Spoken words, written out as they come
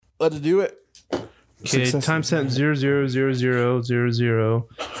Let's do it. Okay, timestamp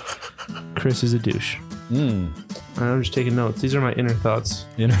 000000. Chris is a douche. I'm just taking notes. These are my inner thoughts.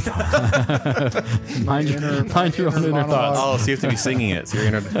 Mind your own inner thoughts. Oh, so you have to be singing it. So your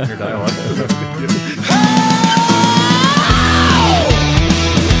inner dialogue.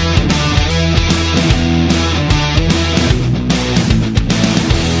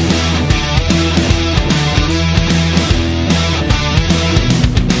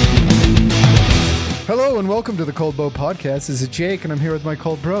 Hello and welcome to the Cold Bow Podcast. This is Jake and I'm here with my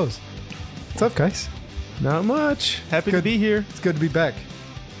cold bros. What's up, guys? Not much. Happy to be here. It's good to be back.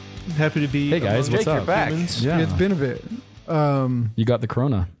 Happy to be. Hey guys, among what's up? you're back. humans. Yeah, It's been a bit. you got the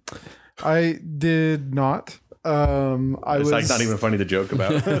corona. I did not. I It's was like not even funny to joke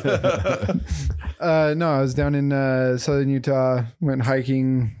about. no, I was down in southern Utah, went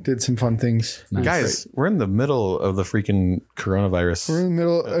hiking, did some fun things. Nice. Guys, we're in the middle of the freaking coronavirus. We're in the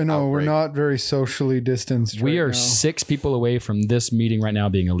middle. No, we're outbreak. not very socially distanced. We right are now. 6 people away from this meeting right now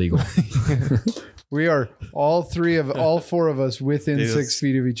being illegal. We are all four of us within It is 6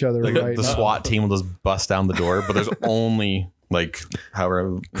 feet of each other Like right the now. SWAT team will just bust down the door, but there's only like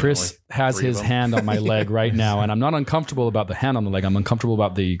however Chris has 3 of his them. hand on my leg right now, and I'm not uncomfortable about the hand on the leg. I'm uncomfortable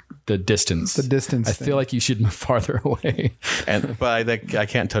about the distance. The distance I thing. feel like you should move farther away. But I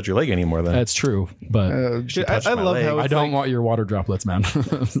can't touch your leg anymore. Then That's true, but touched I my love leg. how I it's don't like, want your water droplets, man.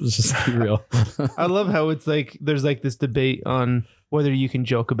 Let's just be real. I love how it's like there's like this debate on whether you can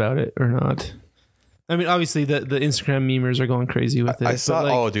joke about it or not. I mean, obviously the Instagram memers are going crazy with it. I saw. but,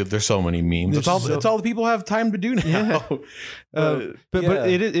 like, Oh, dude, there's so many memes. It's there's all the people have time to do now. Yeah. but yeah.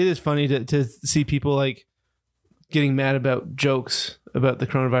 it is funny to see people like getting mad about jokes about the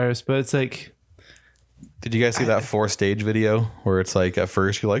coronavirus. But it's like, Did you guys see that 4-stage video where it's like at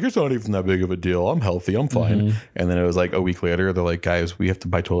first you're like, it's not even that big of a deal. I'm healthy. I'm fine. And then it was like a week later, they're like, guys, we have to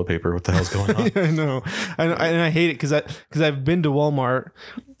buy toilet paper. What the hell's going on? I know, and I hate it because I've been to Walmart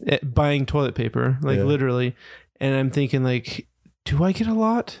buying toilet paper, like Yeah. literally, and I'm thinking like, do I get a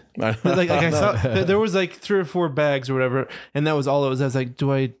lot? Like I saw there was like 3 or 4 bags or whatever, and that was all it was. I was like,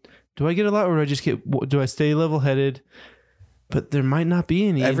 do I get a lot, or do I just do I stay level headed? But there might not be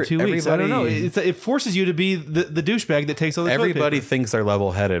any in 2 weeks. I don't know. It forces you to be the douchebag that takes all the toilet Everybody paper. thinks they're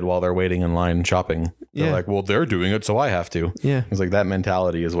level headed while they're waiting in line shopping. They're Yeah. like, well, they're doing it, so I have to. Yeah. It's like that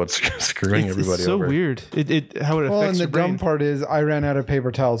mentality is what's screwing everybody It's so over. weird. It how it affects Well, and the your brain. dumb part is I ran out of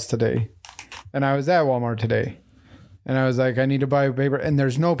paper towels today. And I was at Walmart today. And I was like, I need to buy paper. And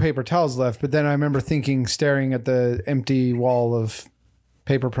there's no paper towels left. But then I remember thinking, staring at the empty wall of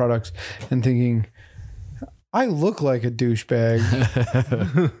paper products and thinking, I look like a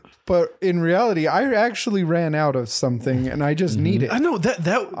douchebag. But in reality, I actually ran out of something and I just need it. I know that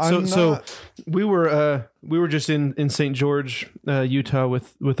I'm so not- we were just in St. George, Utah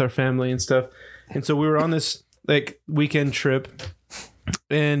with our family and stuff. And so we were on this like weekend trip,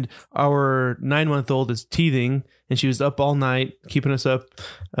 and our 9-month-old is teething and she was up all night keeping us up.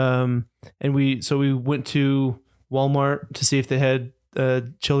 And we went to Walmart to see if they had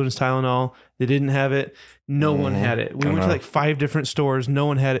children's Tylenol. They didn't have it. No one had it. We went to like 5 different stores. No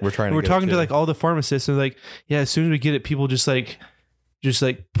one had it. We're trying And to we're get talking it to too. like all the pharmacists and like, yeah, as soon as we get it, people just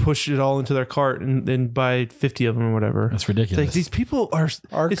push it all into their cart and then buy 50 of them or whatever. That's It's ridiculous. like these people are.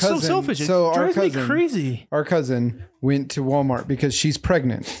 Our It's cousin- so selfish. so It our drives me cousin- crazy. Our cousin went to Walmart because she's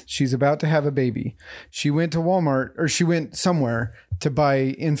pregnant. She's about to have a baby. She went to Walmart or she went somewhere to buy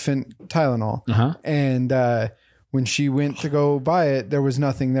infant Tylenol. Uh-huh. And when she went to go buy it, there was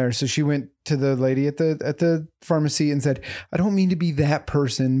nothing there. So she went to the lady at the pharmacy and said, I don't mean to be that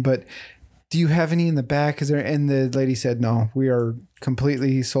person, but do you have any in the back? Is there? And the lady said, no, we are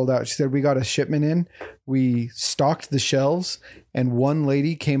completely sold out. She said, we got a shipment in. We stocked the shelves and one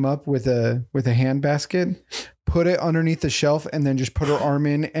lady came up with a hand basket, put it underneath the shelf and then just put her arm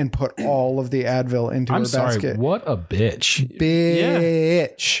in and put all of the Advil into I'm her sorry. basket. What a bitch.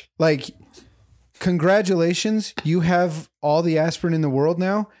 Bitch. Like, congratulations. You have all the aspirin in the world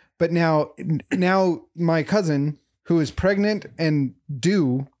now. But now my cousin, who is pregnant and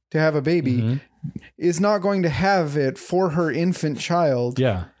due to have a baby, is not going to have it for her infant child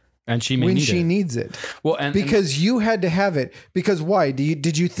Yeah. And she may when need she it. needs it. Well, and Because you had to have it. Because why?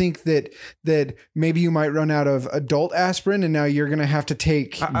 Did you think that maybe you might run out of adult aspirin and now you're going to have to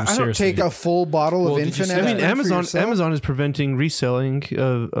take I don't seriously. take a full bottle Well, of did you infant see I aspirin? mean, for yourself? Amazon is preventing reselling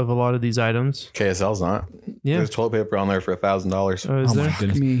of a lot of these items. KSL's not. Yeah. There's toilet paper on there for $1,000. Oh, is oh there? my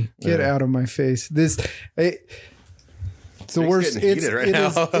goodness. Me, get out of my face. It's the worst. getting heated right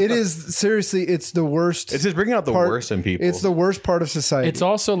now. It is seriously. It's the worst. It's just bringing out the worst in people. It's the worst part of society. It's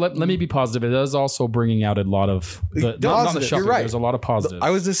also let me be positive. It is also bringing out a lot of not the Positive. shopping. You're right. There's a lot of positives. I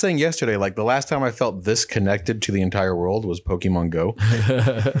was just saying yesterday, like the last time I felt this connected to the entire world was Pokemon Go.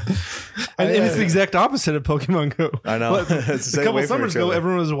 And it's the exact opposite of Pokemon Go. I know. But It's the a same couple way for summers each ago, other.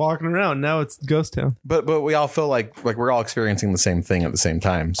 everyone was walking around. Now it's Ghost Town. But we all feel like we're all experiencing the same thing at the same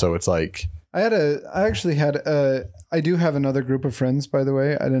time. So it's like I do have another group of friends, by the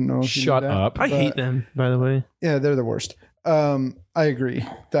way. I didn't know if you Shut knew that. up. I hate them, by the way. Yeah, they're the worst. I agree.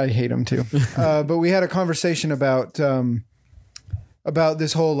 I hate them too. But we had a conversation about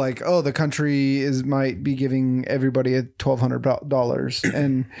this whole like, oh, the country might be giving everybody $1,200,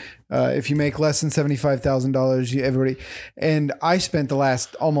 and if you make less than $75,000, everybody. And I spent the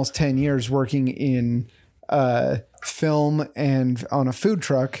last almost 10 years working in film and on a food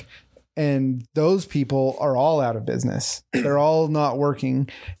truck. And those people are all out of business. They're all not working.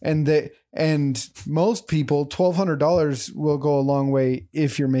 And most people, $1,200 will go a long way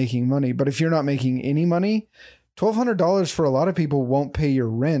if you're making money. But if you're not making any money, $1,200 for a lot of people won't pay your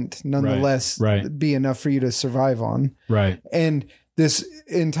rent, nonetheless, Right. be enough for you to survive on. Right. And this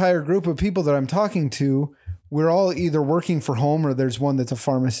entire group of people that I'm talking to, we're all either working for home or there's one that's a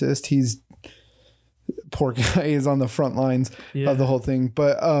pharmacist. He's poor guy is on the front lines of the whole thing.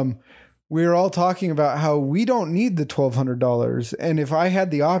 But we're all talking about how we don't need the $1,200. And if I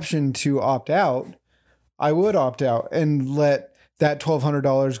had the option to opt out, I would opt out and let that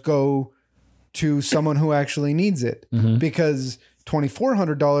 $1,200 go to someone who actually needs it, because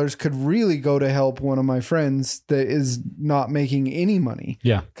 $2,400 could really go to help one of my friends that is not making any money.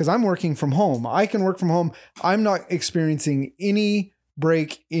 Yeah. Because I'm working from home. I can work from home. I'm not experiencing any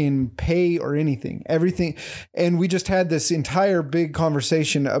break in pay or anything. Everything. And we just had this entire big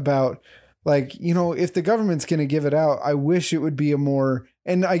conversation about, like, you know, if the government's going to give it out, I wish it would be a more,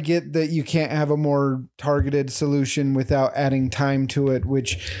 and I get that you can't have a more targeted solution without adding time to it,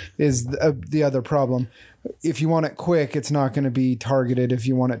 which is the other problem. If you want it quick, it's not going to be targeted. If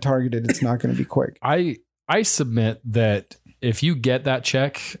you want it targeted, it's not going to be quick. I submit that if you get that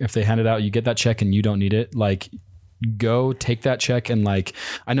check, if they hand it out, you get that check and you don't need it, like, go take that check. And like,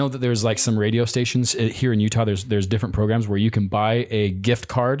 I know that there's like some radio stations here in Utah, there's different programs where you can buy a gift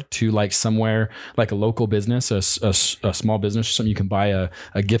card to like somewhere, like a local business, a small business or something. You can buy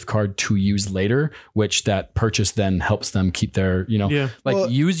a gift card to use later, which that purchase then helps them keep their,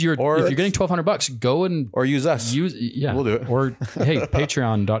 use your, if you're getting $1,200, go and or use us. we'll do it. Or hey,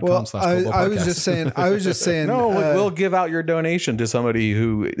 patreon.com/global I was just saying, No, we'll give out your donation to somebody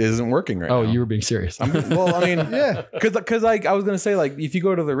who isn't working right now. Oh, you were being serious. Well, I mean, yeah. Because like I was gonna say, like if you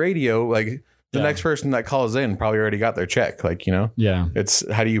go to the radio, like the next person that calls in probably already got their check. Like, you know, Yeah. it's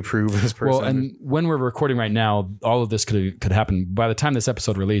how do you prove this person? Well, and when we're recording right now, all of this could happen. By the time this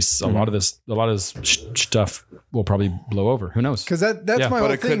episode releases, a lot of this stuff will probably blow over. Who knows? Because that's my but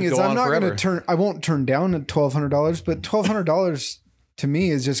whole it could thing is go I'm on not going forever. to I won't turn down $1,200, but $1,200 to me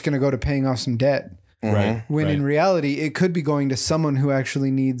is just going to go to paying off some debt. Right. When right. in reality, it could be going to someone who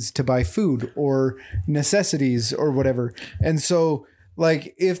actually needs to buy food or necessities or whatever. And so,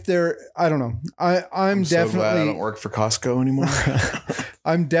 like, if they're, I don't know, I'm so glad I definitely, don't work for Costco anymore.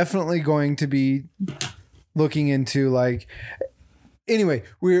 I'm definitely going to be looking into like, anyway,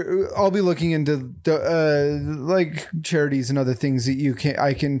 I'll be looking into like charities and other things that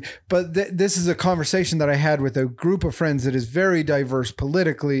I can, but this is a conversation that I had with a group of friends that is very diverse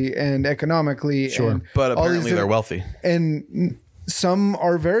politically and economically. Sure. And But all these apparently they're different- wealthy. and some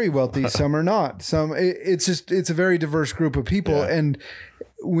are very wealthy, some are not. It's a very diverse group of people. Yeah. And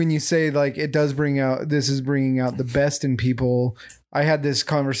when you say like this is bringing out the best in people, I had this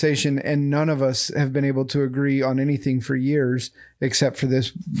conversation and none of us have been able to agree on anything for years, except for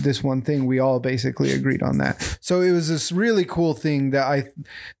this one thing. We all basically agreed on that. So it was this really cool thing that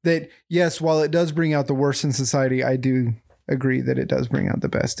yes, while it does bring out the worst in society, I do agree that it does bring out the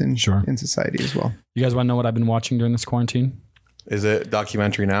best in society as well. You guys want to know what I've been watching during this quarantine? Is it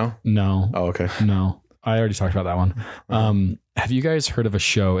documentary now? No. Oh, okay. No. I already talked about that one. Have you guys heard of a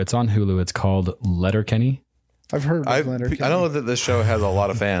show? It's on Hulu. It's called Letterkenny. I've heard of Letterkenny. I know that this show has a lot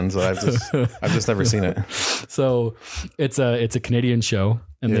of fans, but I've just never seen it. So it's a Canadian show,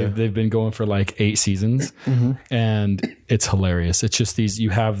 and they've been going for like 8 seasons, and it's hilarious. It's just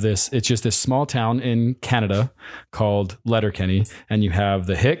it's just this small town in Canada called Letterkenny, and you have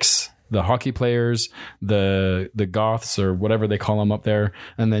the Hicks, the hockey players, the Goths or whatever they call them up there,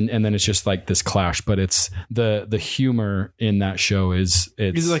 and then it's just like this clash. But it's the humor in that show is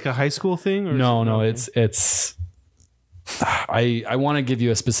it like a high school thing? Or no, it's I want to give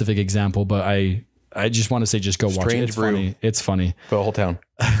you a specific example, but I just want to say, just go watch it. Strange It's Brew. funny. It's funny. The whole town.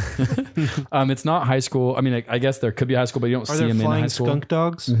 It's not high school. I mean, I guess there could be high school, but you don't Are see there them in high flying school. skunk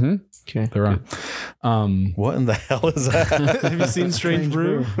dogs? Mm-hmm. Okay. There are. What in the hell is that? Have you seen Strange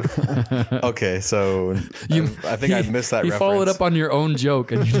Brew? Okay, so I think I missed that You reference. followed up on your own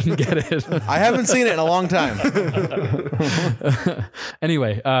joke and you didn't get it. I haven't seen it in a long time.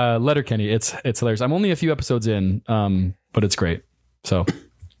 Anyway, Letterkenny. It's hilarious. I'm only a few episodes in, but it's great. So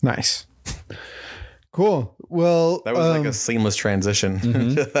Nice. Cool. Well, That was like a seamless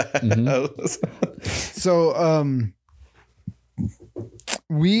transition. so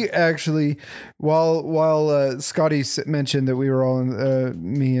we actually, while Scotty mentioned that we were all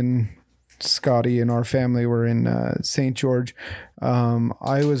in, me and Scotty and our family were in St. George,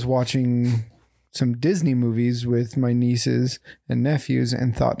 I was watching some Disney movies with my nieces and nephews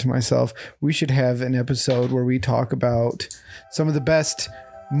and thought to myself, we should have an episode where we talk about some of the best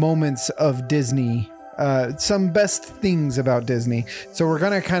moments of Disney, some best things about Disney. So we're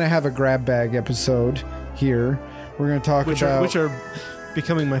going to kind of have a grab bag episode here. We're going to talk which are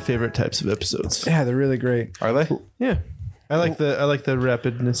becoming my favorite types of episodes. yeah, they're really great. Are they? Yeah. I like the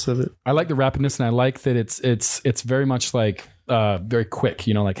rapidness of it. I like the rapidness, and I like that it's very much like very quick.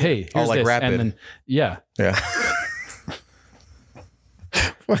 You know, like, hey, here's like this, rapid. and then yeah. Yeah.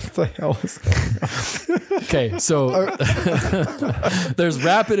 What the hell is that? Okay, so there's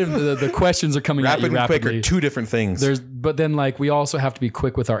rapid, and the questions are coming Rapid at you and quick rapidly. are two different things. But then like we also have to be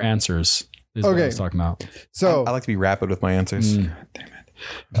quick with our answers. Is what I Okay. was talking about. So I like to be rapid with my answers.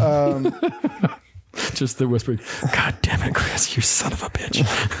 Just the whispering. God damn it, Chris! You son of a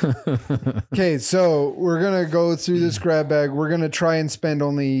bitch. okay, so we're going to go through this grab bag. We're going to try and spend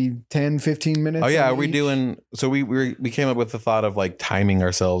only 10, 15 minutes. Oh yeah, on are we each, doing? So we came up with the thought of like timing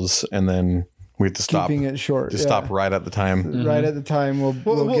ourselves, and then we have to stop. keeping it short. Just yeah. stop right at the time. Right at the time.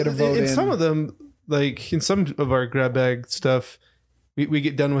 We'll get a vote in in. some of them, like in some of our grab bag stuff, we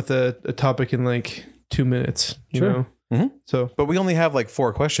get done with a topic in like 2 minutes. You know, so But we only have like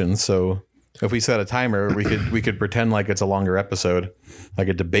 4 questions, so if we set a timer, we could pretend like it's a longer episode, like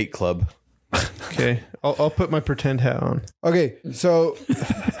a debate club. okay, I'll put my pretend hat on. Okay, so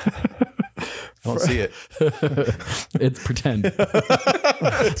I don't see it. It's pretend.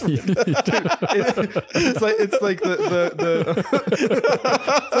 It's like the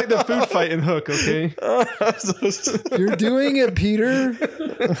it's like the food fight in Hook. Okay, you're doing it, Peter.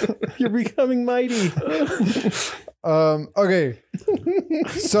 You're becoming mighty. Okay.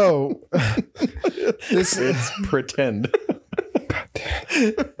 So this It's pretend.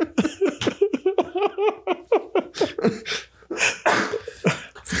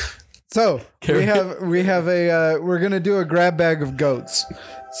 so we have a we're gonna do a grab bag of goats.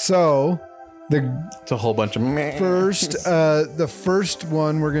 So It's a whole bunch of the first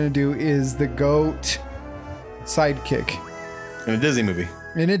one we're gonna do is the goat sidekick in a Disney movie.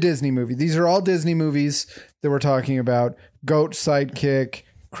 in a Disney movie. These are all Disney movies that we're talking about. Goat sidekick.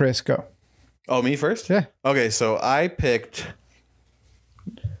 Chris, go. Oh, me first? Yeah. Okay, so I picked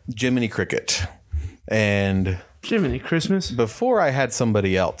Jiminy Cricket, and Jiminy Christmas. before I had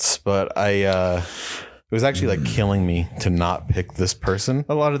somebody else, but it was actually like killing me to not pick this person.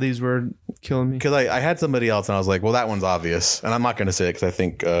 A lot of these were killing me. Because I had somebody else and I was like, well, that one's obvious. And I'm not going to say it because I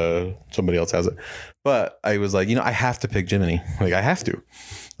think somebody else has it. But I was like, I have to pick Jiminy. Like, I have to.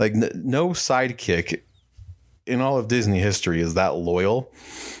 Like, no sidekick in all of Disney history is that loyal.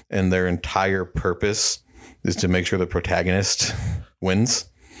 And their entire purpose is to make sure the protagonist wins.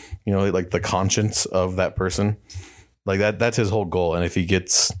 Like the conscience of that person. Like, that's his whole goal. And if he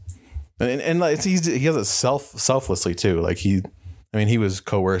gets... And like, he does it selflessly, too. Like, he was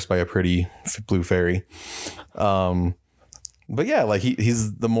coerced by a pretty blue fairy. But yeah, like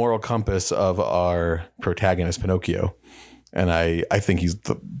he's the moral compass of our protagonist, Pinocchio. And I think he's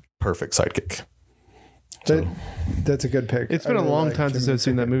the perfect sidekick. That's a good pick. It's been a long time since I've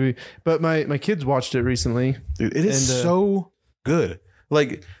seen that movie, but my kids watched it recently. Dude, it is And, so good.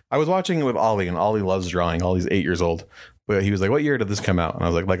 Like, I was watching it with Ollie, and Ollie loves drawing. Ollie's 8 years old. But he was like, what year did this come out? And I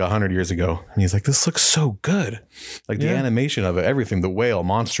was like 100 years ago. And he's like, this looks so good. Like the animation of it, everything, the whale,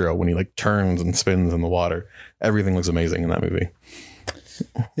 Monstro, when he like turns and spins in the water, everything looks amazing in that movie.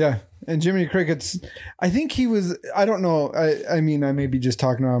 Yeah. And Jiminy Cricket's, I think he was, I don't know. I mean, I may be just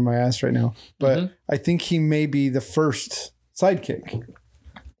talking out of my ass right now, but I think he may be the first sidekick.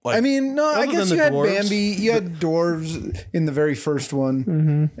 Like, I mean, no, I other guess than you the had dwarves. Bambi, you had dwarves in the very first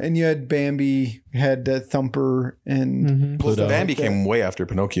one, and you had Bambi, had Thumper, and Pluto. Bambi came way after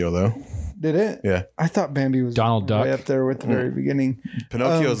Pinocchio, though. Did it? Yeah. I thought Bambi was Donald Duck. way up there with the very beginning.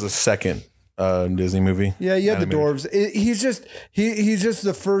 Pinocchio's the second Disney movie. Yeah, you had the Animated. dwarves. He's just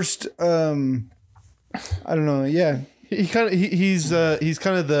the first I don't know. Yeah, He's kind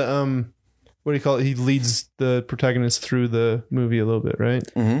of the what do you call it? He leads the protagonist through the movie a little bit, right?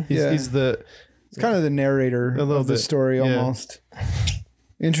 Mm-hmm. He's the it's kind of the narrator little of the bit, story yeah. almost.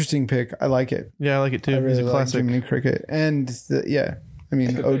 Interesting pick. I like it. I like it too. I really He's a like classic. Jiminy Cricket, and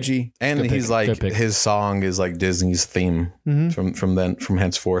OG. And Good he's pick. like Good pick. his song is like Disney's theme from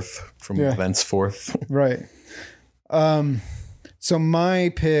henceforth, Yeah. thenceforth. Right. So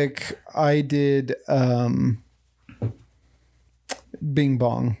my pick, I did Bing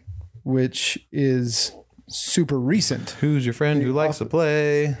Bong, which is super recent. Who's your friend who likes to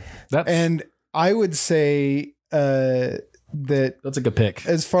play? And I would say that That's a good pick.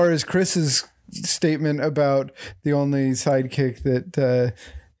 as far as Chris's statement about the only sidekick that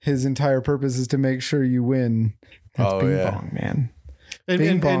his entire purpose is to make sure you win, that's Oh, Bing yeah. Bong, man. And, Bing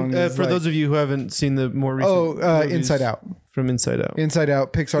and, Bong and is for like- those of you who haven't seen the more recent movies Inside Out. from Inside Out. Inside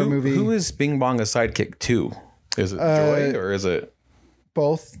Out, Pixar movie. Who is Bing Bong a sidekick to? Is it Joy or is it?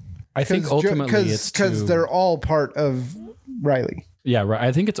 Both. I think ultimately it's because to- they're all part of Riley. Yeah, right.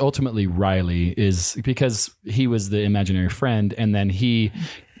 I think it's ultimately Riley is because he was the imaginary friend, and then he,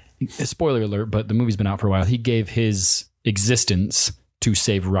 spoiler alert, but the movie's been out for a while. He gave his existence to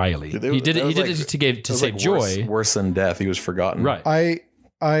save Riley. It- He did that it. was He like- did it to It was save like Joy. worse than death. He was forgotten. Right.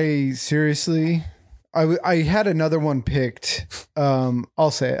 I seriously, I had another one picked.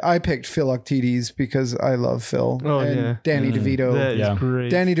 I'll say it. I picked Phil Octides because I love Phil. Oh, and yeah. Danny DeVito. That is Yeah.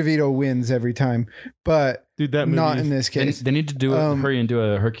 great. Danny DeVito wins every time, but Dude, that movie. not in this They, case. they need to do hurry and do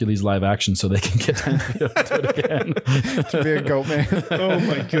a Hercules live action so they can get time to do it again. To be a goat man. Oh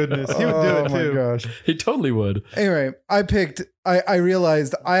my goodness. He would do Oh it my too. gosh. He totally would. Anyway, I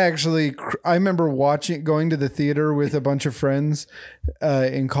realized I remember going to the theater with a bunch of friends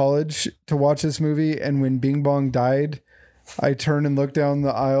in college to watch this movie. And when Bing Bong died, I turned and looked down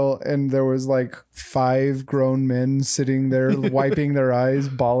the aisle and there was like 5 grown men sitting there wiping their eyes,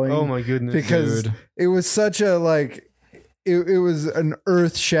 bawling. Oh my goodness. Because Dude. it was such a it was an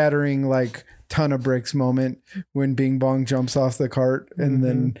earth shattering ton of bricks moment when Bing Bong jumps off the cart and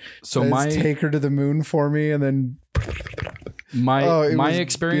then So says, my take her to the moon for me, and then it my was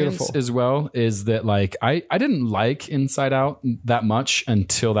experience beautiful. as well is that I didn't like Inside Out that much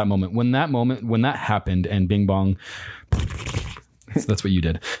until that moment when that happened and Bing Bong that's what you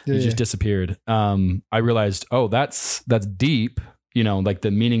did. You just disappeared. I realized, that's deep. You know, like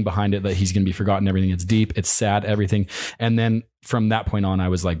the meaning behind it, that he's going to be forgotten. Everything. It's deep. It's sad. Everything. And then from that point on, I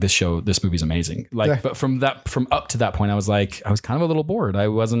was like, this movie's amazing. But from up to that point, I was kind of a little bored. I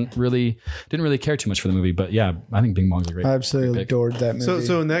didn't really care too much for the movie. But yeah, I think Bing Bong's a great. I absolutely pick. adored that movie.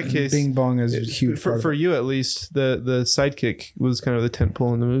 So in that case, Bing Bong is a huge part of for it. you at least, the sidekick was kind of the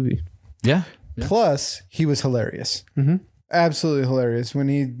tentpole in the movie. Yeah. Plus, he was hilarious. Mm-hmm. Absolutely hilarious when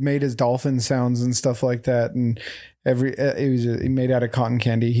he made his dolphin sounds and stuff like that, and he made out of cotton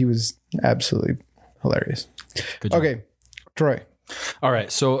candy. He was absolutely hilarious. Good job. Okay, Troy. All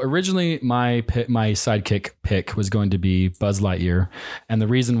right. So originally, my sidekick pick was going to be Buzz Lightyear, and the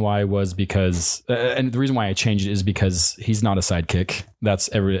reason why was because, and the reason why I changed it is because he's not a sidekick. That's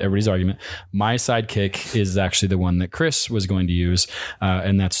everybody's argument. My sidekick is actually the one that Chris was going to use,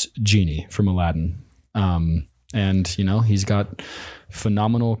 and that's Genie from Aladdin. And he's got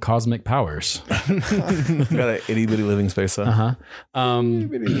phenomenal cosmic powers. Got an itty bitty living space. Huh?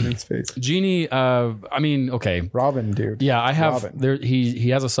 In space. Genie. Okay. Robin, dude. Yeah, I have. Robin. There, he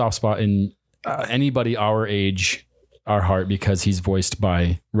has a soft spot in anybody our age, our heart, because he's voiced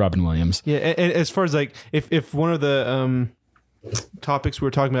by Robin Williams. Yeah, and as far as if one of the topics we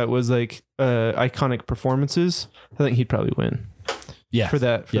were talking about was iconic performances, I think he'd probably win Yeah, for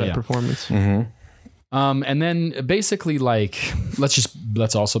that performance. Mm-hmm. And then basically,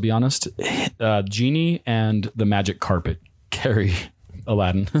 let's also be honest, Genie and the magic carpet carry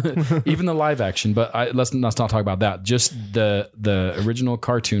Aladdin, even the live action. But let's not talk about that. Just the original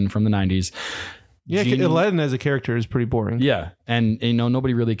cartoon from the 90s. Yeah, Genie- Aladdin as a character is pretty boring. Yeah, and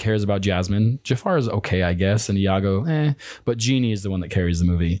nobody really cares about Jasmine. Jafar is okay, I guess, and Iago, but Genie is the one that carries the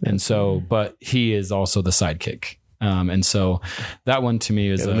movie, and so, but he is also the sidekick, and so that one to me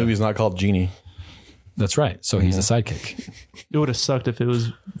is The movie's not called Genie. That's right. So he's a sidekick. It would have sucked if it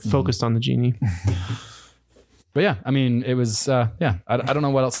was focused on the genie. But yeah, I mean, it was, I don't know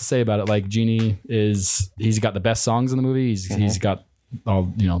what else to say about it. Genie he's got the best songs in the movie. He's got all,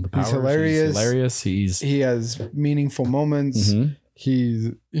 the powers. He's hilarious. He's hilarious. He has meaningful moments. Mhm.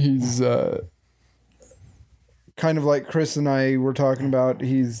 He's kind of like Chris and I were talking about.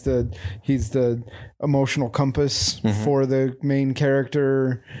 He's the emotional compass for the main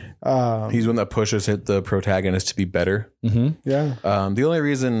character. He's one that pushes the protagonist to be better. Yeah, The only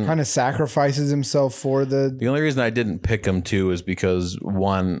reason kind of sacrifices himself for the. The only reason I didn't pick him too is because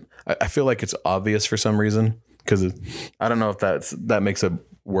one, I feel like it's obvious for some reason. Because I don't know if that makes it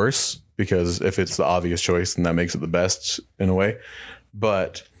worse. Because if it's the obvious choice, then that makes it the best in a way.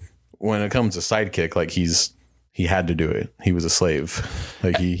 But when it comes to sidekick, like he had to do it. He was a slave.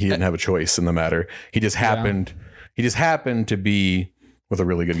 Like he didn't have a choice in the matter. He just happened. He just happened to be with a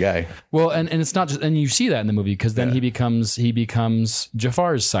really good guy. Well, and it's not just, and you see that in the movie because then he becomes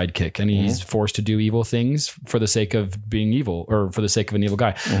Jafar's sidekick, and he's forced to do evil things for the sake of being evil or for the sake of an evil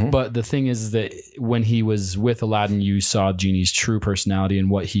guy. But the thing is that when he was with Aladdin, you saw Genie's true personality and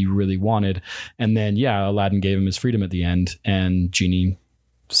what he really wanted. And then, Aladdin gave him his freedom at the end, and Genie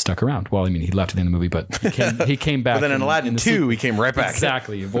stuck around. Well, I mean, he left at the end of the movie, but he came back. But then in Aladdin 2, he came right back.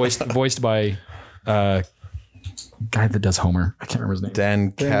 Exactly. Voiced by guy that does Homer. I can't remember his name.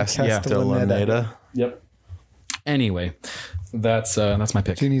 Dan Castellaneta. Yep. Anyway, that's my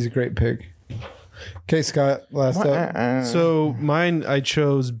pick. Genie's a great pick. Okay, Scott, last up. So mine, I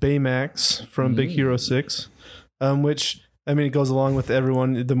chose Baymax from Big Hero 6, which, I mean, it goes along with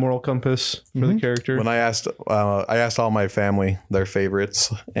everyone, the moral compass for the character. When I asked all my family their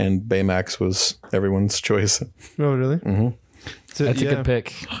favorites, and Baymax was everyone's choice. Oh, really? That's a good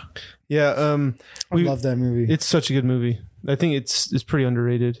pick. Yeah. I love that movie. It's such a good movie. I think it's pretty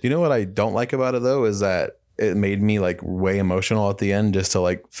underrated. You know what I don't like about it though is that it made me like way emotional at the end just to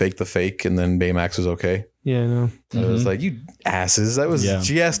like fake the fake, and then Baymax was okay. Yeah, I know. It was like, you asses. That was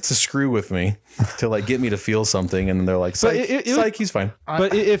just to screw with me to like get me to feel something, and then they're like, psych, he's fine.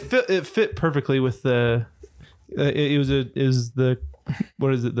 But it fit perfectly with the. It was the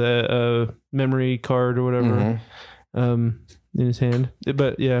what is it, the memory card or whatever in his hand.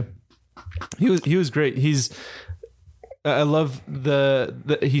 But yeah, he was great. I love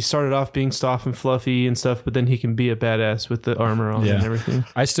the he started off being soft and fluffy and stuff, but then he can be a badass with the armor on and everything.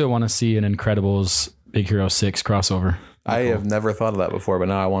 I still want to see an Incredibles Big Hero 6 crossover. I have never thought of that before, but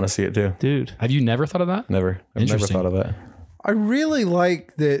now I want to see it too. Dude, have you never thought of that? Never. I've never thought of that. I really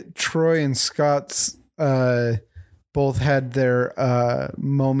like that Troy and Scott's both had their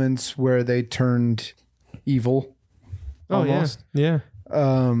moments where they turned evil. Almost. Yeah.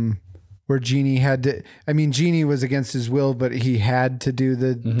 Where Genie had to, I mean, Genie was against his will, but he had to do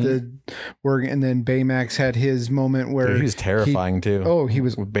the work. And then Baymax had his moment where he was terrifying too. Oh, he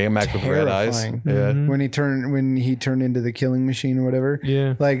was with Baymax with red eyes. Yeah. When he turned into the killing machine or whatever.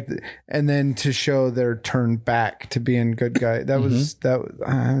 Yeah. Like, and then to show their turn back to being good guy.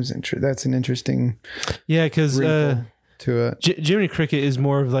 That's an interesting. Yeah. Cause, to it. Jiminy Cricket is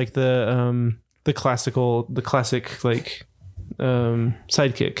more of like the classic, like,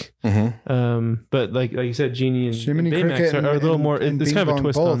 sidekick. But like you said, Genie and Jiminy Baymax Cricket are a little more. and It's Bing kind of a Bong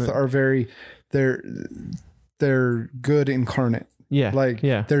twist both on it. are very. They're good incarnate. Yeah, Like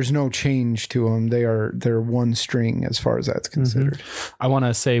there's no change to them. They're one string as far as that's considered. I want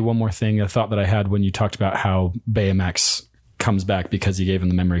to say one more thing. A thought that I had when you talked about how Baymax comes back because he gave him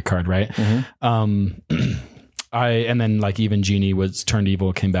the memory card, right? And then like even Genie was turned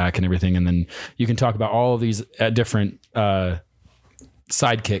evil, came back and everything. And then you can talk about all of these different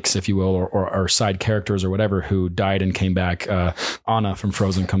sidekicks, if you will, or side characters or whatever who died and came back. Anna from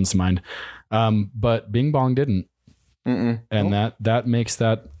Frozen comes to mind. But Bing Bong didn't. And that makes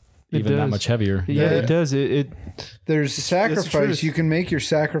that even that much heavier. Yeah, it does. There's sacrifice. You can make your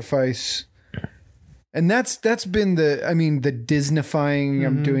sacrifice. And that's been the Disneyfying,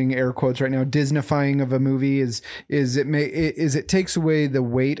 I'm doing air quotes right now, Disneyfying of a movie is it takes away the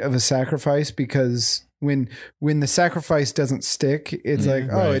weight of a sacrifice, because when the sacrifice doesn't stick, it's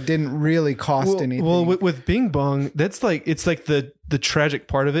it didn't really cost anything. Well, with Bing Bong, that's like, it's like the tragic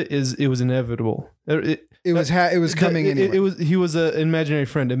part of it is it was inevitable. It was coming anyway. He was an imaginary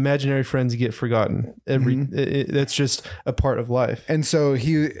friend. Imaginary friends get forgotten. That's just a part of life. And so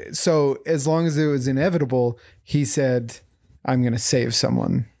as long as it was inevitable, he said, "I'm going to save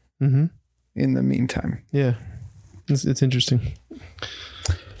someone." In the meantime, yeah, it's interesting.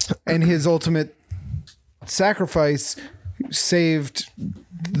 And his ultimate sacrifice saved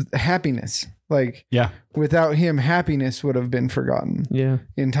happiness. Like, without him, happiness would have been forgotten. Yeah,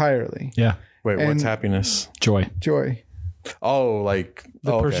 entirely. Yeah. Wait, what's happiness? Joy. Oh, like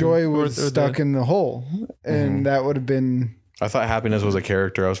Joy was stuck in the hole, and that would have been. I thought happiness was a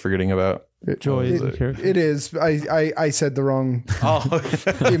character I was forgetting about. Joy is a character. It is. I said the wrong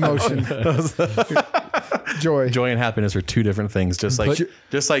emotion. Joy and happiness are two different things. Just like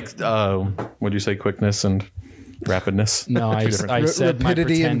what'd you say? Quickness and rapidness. No, I said my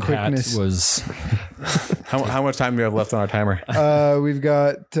Rapidity and pretend hat quickness. was. How much time do we have left on our timer We've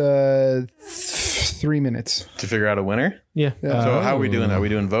got 3 minutes. to figure out a winner? Yeah. So how are we doing that? Are we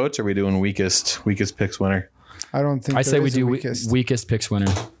doing votes? Or are we doing weakest picks winner? I don't think I say there we is a do weakest. picks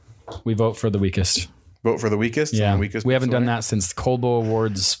winner. We vote for the weakest. Vote for the weakest. Yeah, And the weakest we haven't picks done winner? that since Cold Bowl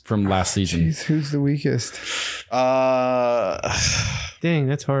Awards from last season. Jeez, who's the weakest? Dang,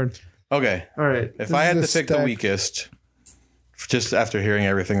 that's hard. Okay. All right. If I had to is a pick the stack. weakest, just after hearing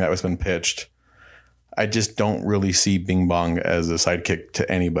everything that was been pitched, I just don't really see Bing Bong as a sidekick to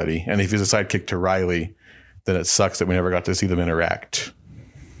anybody. And if he's a sidekick to Riley, then it sucks that we never got to see them interact.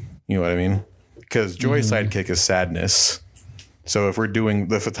 You know what I mean? Because Joy's sidekick is sadness. So if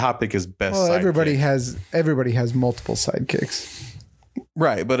the topic is best Well, sidekick, everybody has multiple sidekicks.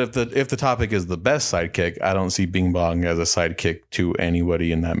 right? But if the topic is the best sidekick, I don't see Bing Bong as a sidekick to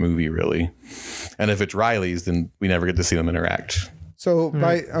anybody in that movie, really. And if it's Riley's, then we never get to see them interact. So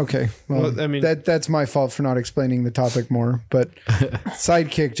okay, well, I mean- that's my fault for not explaining the topic more. But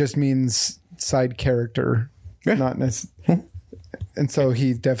sidekick just means side character, Yeah. not necessarily. And so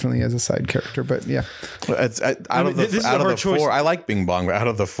he definitely is a side character. But yeah, This is a hard the choice. four, I like Bing Bong, but out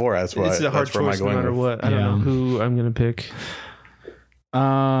of the four, that's why. It's a hard that's where am I choice no going matter with. what. I don't Yeah. know who I'm going to pick.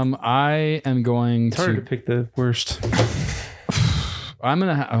 I am going It's hard to pick the worst. I'm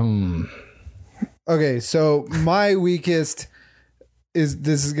gonna. okay. So my weakest is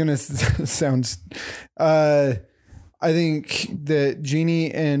gonna sound. I think that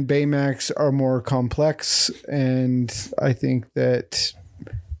Genie and Baymax are more complex, and I think that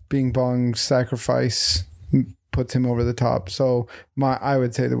Bing Bong's sacrifice puts him over the top. So I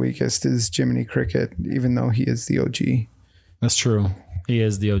would say the weakest is Jiminy Cricket, even though he is the OG. That's true. He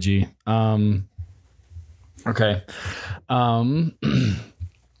is the OG. Okay.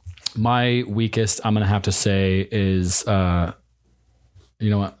 My weakest, I'm gonna have to say, is you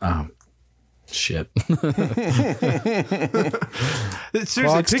know what? Shit. Seriously,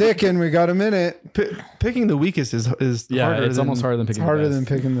 Clock's ticking. We got a minute. picking the weakest is Yeah, harder. it's almost harder than picking. Harder the than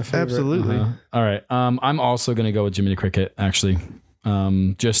best. picking the favorite. Absolutely. All right. I'm also gonna go with Jiminy Cricket. Actually,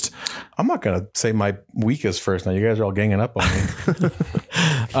 just I'm not gonna say my weakest first. Now you guys are all ganging up on me.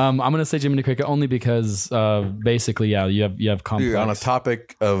 I'm gonna say Jiminy Cricket only because basically, yeah, you have complex. Dude, on a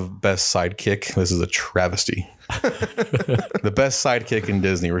topic of best sidekick, this is a travesty. The best sidekick in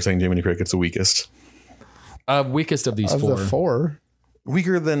Disney, we're saying Jiminy Cricket's the weakest. Weakest of these Of four. the four,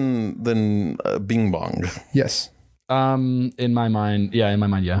 Weaker than Bing Bong. yes. In my mind,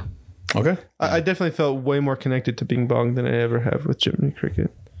 yeah. Okay. I definitely felt way more connected to Bing Bong than I ever have with Jiminy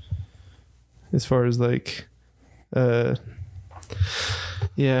Cricket. As far as like, yeah.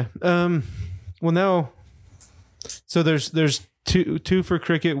 Well, now, so there's two for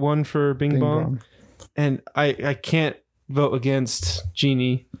Cricket, one for Bing Bong, and I can't vote against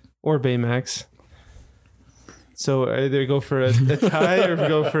Genie or Baymax. So I either go for a tie or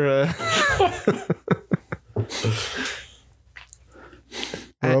go for a.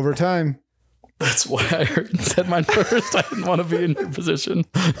 We're over time. That's why I said mine first. I didn't want to be in your position.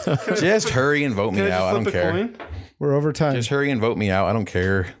 Just hurry and vote Can me I just out. I don't flip a care. coin? We're over time. Just hurry and vote me out. I don't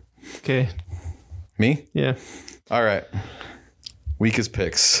care. Okay. Me? Yeah. All right. Weakest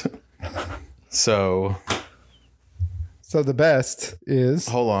picks. So So the best is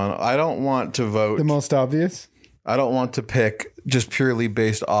hold on. I don't want to vote. the most obvious. I don't want to pick just purely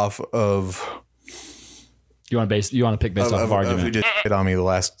based off of You want to pick based off of who argument. just hit on me the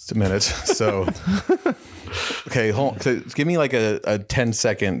last minute. So okay, hold on. So give me like a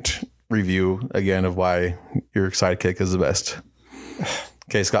 10-second review again of why your sidekick is the best.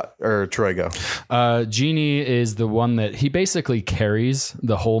 Okay, Scott or Troy, go. Genie is the one that he basically carries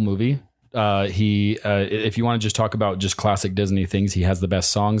the whole movie. If you want to just talk about just classic Disney things, he has the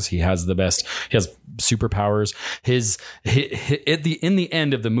best songs. He has superpowers. In the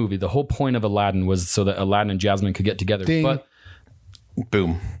end of the movie, the whole point of Aladdin was so that Aladdin and Jasmine could get together. Ding. But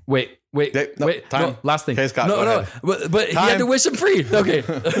Boom. wait, time. last thing. Okay, Scott, no, go no, ahead. but he had to wish him free. Okay.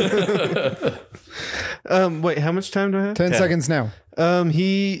 Wait, how much time do I have? 10 seconds now.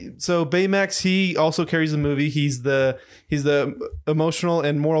 So Baymax, he also carries the movie. He's the emotional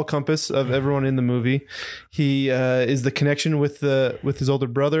and moral compass of everyone in the movie. He is the connection with his older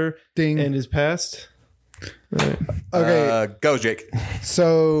brother Ding. and his past. Right. Okay. Go, Jake.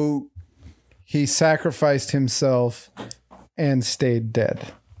 So he sacrificed himself and stayed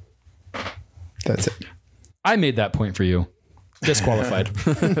dead. That's it. I made that point for you. Disqualified.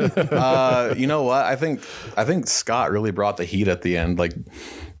 You know what? I think Scott really brought the heat at the end. Like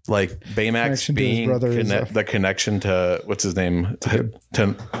Baymax Connection to his being brother is the connection to what's his name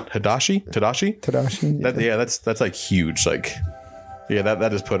to Tadashi. Tadashi. Yeah. That's like huge. Like, yeah,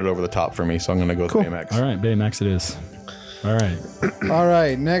 that just put it over the top for me. So I'm gonna go with Baymax. All right, Baymax it is. All right. All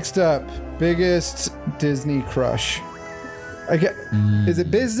right. Next up, biggest Disney crush. Is it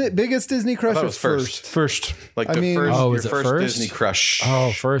biggest Disney crush thought it or was first. First. Like I mean- your is it first first? Disney crush.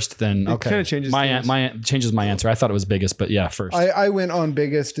 Oh, first then. Okay. kinda changes things. my changes my answer. I thought it was biggest, but yeah, first. I went on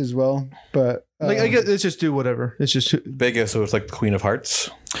biggest as well, but Like I guess let's just do whatever. It's just Biggest, so it's like the Queen of Hearts.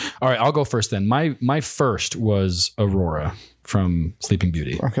 All right, I'll go first then. My first was Aurora from Sleeping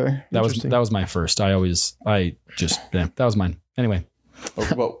Beauty. okay. That was my first. That was mine. Anyway,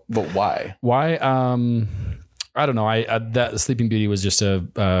 But why? why? I don't know. That Sleeping Beauty was just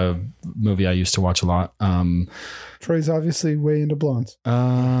a movie I used to watch a lot. Troy's obviously way into blondes.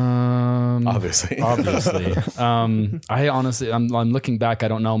 Obviously. I honestly, I'm looking back. I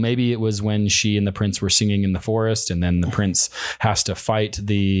don't know. Maybe it was when she and the prince were singing in the forest, and then the prince has to fight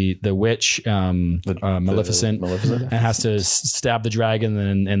the witch, Maleficent, and has to stab the dragon,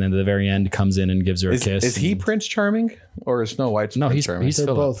 and then at the very end comes in and gives her a kiss. Is he Prince Charming or is Snow White's No, Prince he's Charming? They're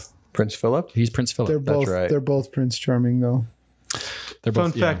Philip. both. Prince Philip? He's Prince Philip. They're both. right. They're both Prince Charming though. They're fun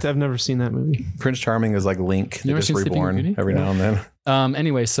both, yeah. fact. I've never seen that movie. Prince Charming is like Link. They're never just seen Sleeping reborn Beauty? every now and then.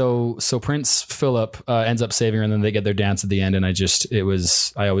 Anyway, so Prince Philip ends up saving her, and then they get their dance at the end. And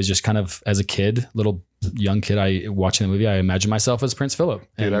I always just kind of, as a kid, little young kid, watching the movie, I imagine myself as Prince Philip.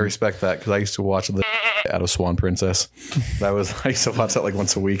 Dude, I respect that because I used to watch the out of Swan Princess. I used to watch that like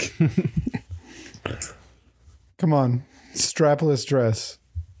once a week. Come on, strapless dress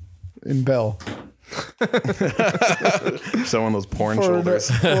in Belle. Showing those porn For shoulders.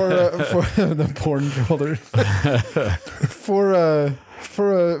 the porn shoulder.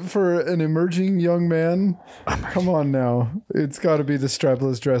 For an emerging young man. Come on now, it's got to be the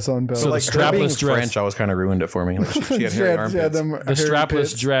strapless dress on Belle. So Like the her being strapless dress. French always kind of ruined it for me. Like she had hairy armpits. The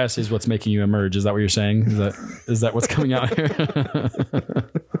strapless dress is what's making you emerge. Is that what you're saying? Is that what's coming out here?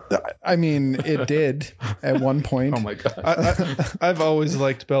 I mean, it did at one point. Oh my god. I've always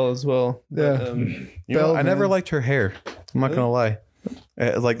liked Belle as well. Yeah. But, You know, Belle, I never man. liked her hair. I'm not gonna lie.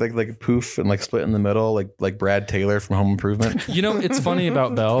 Like a poof and like split in the middle, like Brad Taylor from Home Improvement. You know, it's funny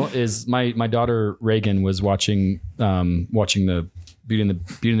about Belle is my daughter Reagan was watching the Beauty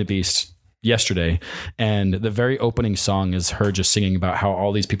and the Beast yesterday, and the very opening song is her just singing about how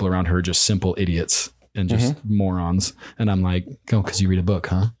all these people around her are just simple idiots and just morons. And I'm like, oh, because you read a book,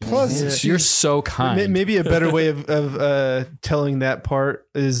 huh? Plus, You're so kind. maybe a better way of telling that part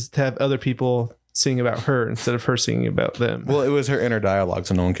is to have other people sing about her instead of her singing about them. Well, it was her inner dialogue,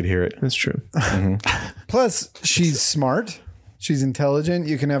 so no one could hear it. That's true. plus, she's smart. She's intelligent.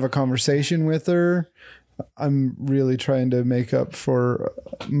 You can have a conversation with her. I'm really trying to make up for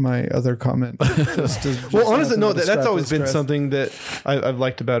my other comment. Well, honestly, no. That's always been something that I've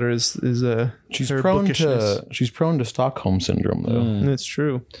liked about her is She's her prone bookishness. to Stockholm syndrome, though. That's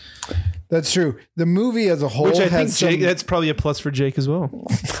true. That's true. The movie as a whole Which I think has Jake, some, that's probably a plus for Jake as well.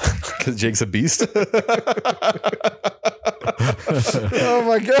 Because Jake's a beast. oh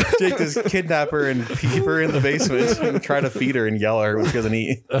my god. Jake just kidnap her and keep her in the basement and try to feed her and yell at her when she doesn't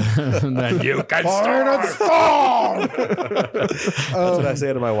eat. And then you can That's what I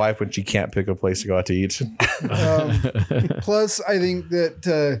say to my wife when she can't pick a place to go out to eat. Plus, I think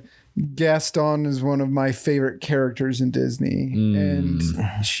that Gaston is one of my favorite characters in Disney, and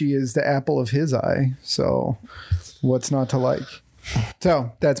she is the apple of his eye. So, what's not to like?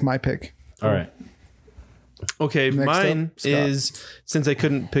 So that's my pick. All right. Okay, Next mine up, Scott. is, since I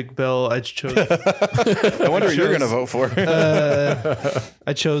couldn't pick Belle, I chose I wonder what you're going to vote for.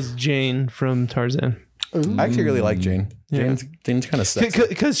 I chose Jane from Tarzan. I actually really like Jane. Jane's kind of sexy.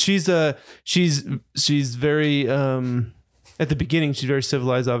 Because she's very at the beginning she's very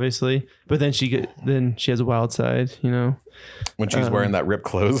civilized, obviously, but then she has a wild side, you know, When she's wearing that ripped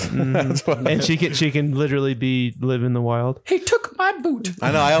clothes. That's what and she can literally live in the wild. He took my boot.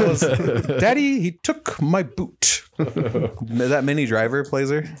 I know. I always, Daddy, he took my boot. That Minnie Driver plays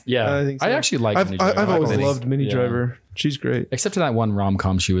her. Yeah, I think so. I actually like. Minnie Driver. I've always Minnie. loved Minnie Yeah. Driver. She's great. except for that one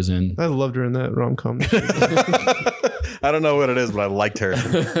rom-com she was in. I loved her in that rom-com. I don't know what it is, but I liked her.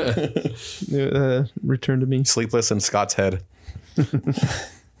 Return to Me. Sleepless in Scott's Head.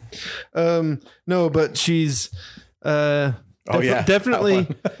 No, but she's yeah. definitely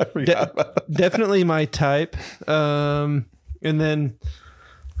Forgot about that. definitely my type. And then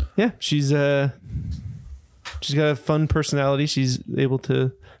yeah, she's got a fun personality. She's able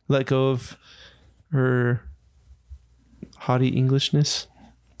to let go of her haughty Englishness.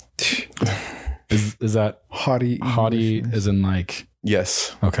 Is that Haughty. haughty as in like,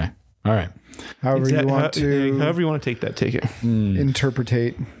 Yes. okay. All right. However you want to however you want to take that, take it.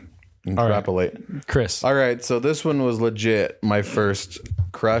 interpretate. Extrapolate. Chris. All right, so this one was legit my first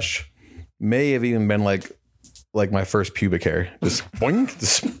crush. May have even been like my first pubic hair. Just boing,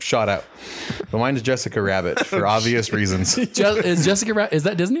 just shot out. But mine is Jessica Rabbit for obvious reasons. Is Jessica Rabbit? Is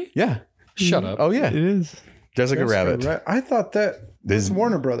that Disney? Yeah. Shut up. Oh yeah. It is. Jessica Rabbit. Right. I thought that This it's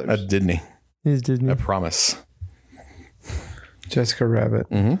Warner Brothers. Disney. It is Disney. I promise. Jessica Rabbit.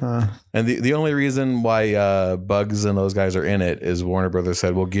 And the only reason why Bugs and those guys are in it is Warner Brothers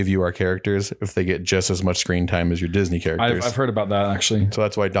said, we'll give you our characters if they get just as much screen time as your Disney characters. I've heard about that actually. So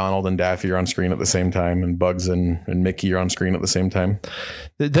that's why Donald and Daffy are on screen at the same time, and Bugs and Mickey are on screen at the same time.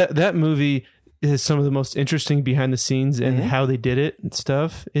 That movie is some of the most interesting behind the scenes and how they did it and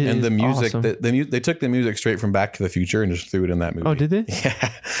stuff. It And is the music, awesome. they took the music straight from Back to the Future and just threw it in that movie. Oh, did they?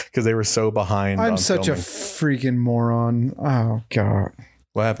 Yeah, because they were so behind. I'm on such a filming. freaking moron. Oh God.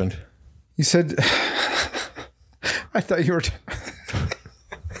 What happened? You said I thought you were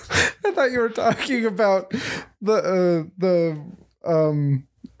I thought you were talking about the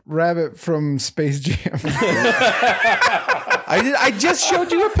rabbit from Space Jam. I just showed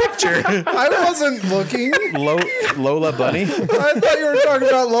you a picture. I wasn't looking. Lola Bunny. I thought you were talking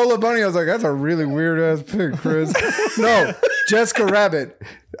about Lola Bunny. I was like, that's a really weird ass pic, Chris. No, Jessica Rabbit.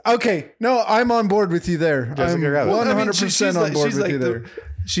 Okay, no, I'm on board with you there. Jessica I'm Rabbit. 100% on board with you there.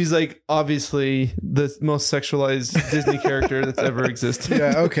 She's like obviously the most sexualized Disney character that's ever existed.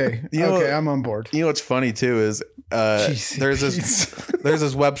 Yeah, okay. know what? I'm on board. You know what's funny too is Jeez, there's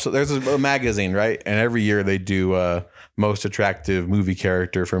this website, there's a magazine, right? And every year they do most attractive movie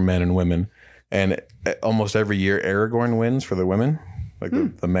character for men and women, and almost every year Aragorn wins for the women, like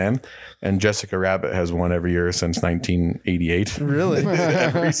the man, and Jessica Rabbit has won every year since 1988. Really?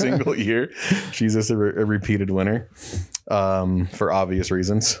 Every single year, she's just a repeated winner, for obvious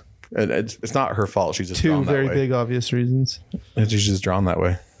reasons. And it's not her fault. She's just Two drawn that very way. big obvious reasons. And she's just drawn that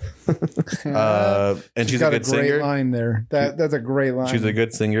way. And she's a got a good great singer. line there. That's a great line. She's a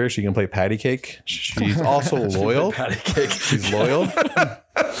good singer. She can play patty cake. She's also loyal. Patty cake. She's loyal.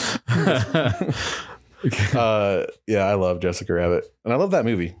 Yeah, I love Jessica Rabbit, and I love that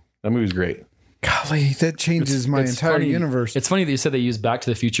movie. That movie's great. Golly, that changes my entire funny. universe. It's funny that you said they used Back to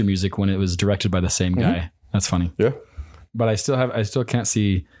the Future music when it was directed by the same guy. That's funny. Yeah. But I still can't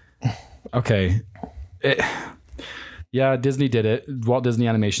see. Okay. Yeah, Disney did it. Walt Disney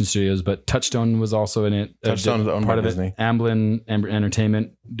Animation Studios, but Touchstone was also in it. Touchstone is owned by Disney. Amblin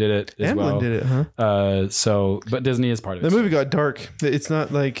Entertainment did it as Amblin well. did it, huh? But Disney is part of The it. movie got dark. It's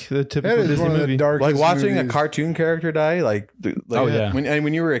not like the that typical is Disney one of the movie. darkest Like watching a movies. cartoon character die, Oh, yeah.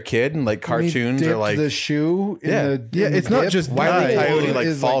 when you were a kid and like When he cartoons are dipped like the shoe. In Yeah. the, Yeah, in the it's not dip. just Wile E. die. Coyote like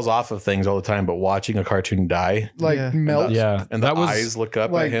Is falls off of things all the time, but watching a cartoon die like Yeah. melt. Yeah, and the that was eyes look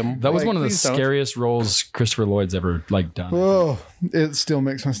up like- at him. that was like, one of the please don't. scariest roles Christopher Lloyd's ever done. Oh, it still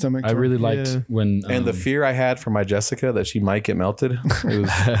makes my stomach. I turn. really liked Yeah. when And the fear I had for my Jessica that she might get melted,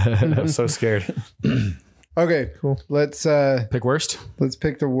 I was so scared. Okay, Cool. Let's pick worst.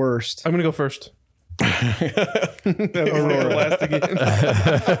 pick the worst. I'm gonna go first. Aurora last again.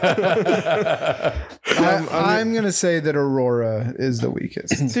 I'm gonna say that Aurora is the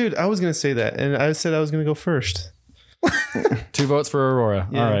weakest. Dude, I was gonna say that, and I said I was gonna go first. 2 votes for Aurora.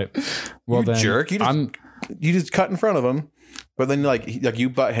 Yeah. All right. Well, You then jerk. I'm You just cut in front of him, but then like you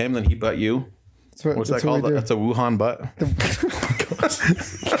butt him, then he butt you. What's that called? we do. That's a Wuhan butt.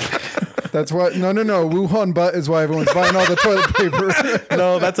 That's what. No. Wuhan butt is why everyone's buying all the toilet paper.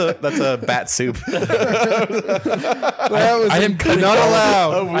 No, that's a bat soup. That was I am cutting Not all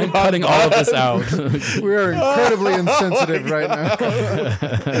allowed. I'm cutting all of this out. We are incredibly insensitive right now.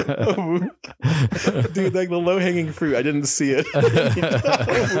 Dude, like the low hanging fruit. I didn't see it.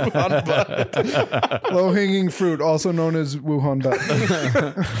 Wuhan butt. Low hanging fruit, also known as Wuhan butt.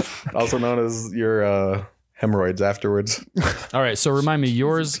 Also known as your hemorrhoids afterwards. All right. So remind me,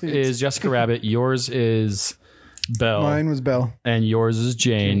 yours is Jessica Rabbit. Yours is Belle. Mine was Belle. And yours is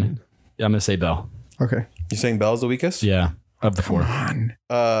Jane. I'm going to say Belle. Okay. You saying Belle's the weakest? Yeah. Of the 4.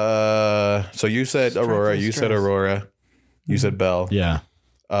 So you said Aurora. You said Aurora. You said Belle. Yeah.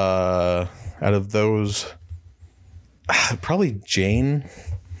 Out of those, probably Jane.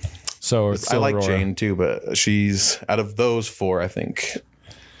 So it's I still like Aurora. Jane too, but she's out of those 4. I think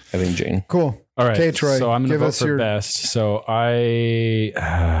Jane. Cool. All right. Okay, Troy, So I'm going to give vote us for your- best. So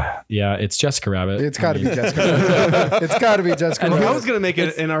yeah, it's Jessica Rabbit. It's got to be Jessica. It's got to be Jessica. I Rabbit. was gonna make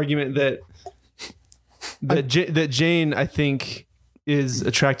an argument that Jane, I think, is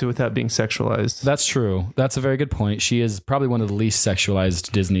attractive without being sexualized. That's true. That's a very good point. She is probably one of the least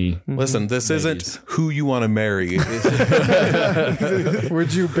sexualized Disney. Listen, this isn't who you want to marry.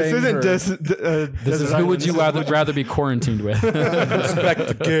 Would you bang her? This is who would you rather be quarantined with? Respect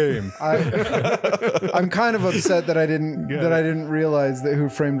the game. I'm kind of upset that I didn't realize that Who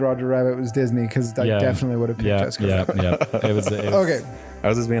Framed Roger Rabbit was Disney, because I definitely would have picked Jessica. Yeah. It was Okay, I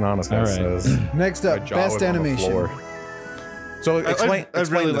was just being honest, guys. All right. So next up, best animation. So explain I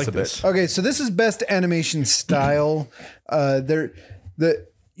really this like a bit. this. Okay, so this is best animation style.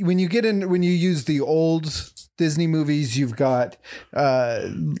 When you use the old Disney movies, you've got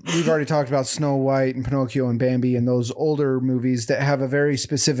we've already talked about Snow White and Pinocchio and Bambi and those older movies that have a very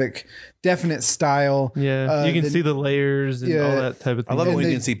specific, definite style. Yeah, you can see the layers and all that type of thing. I love it when you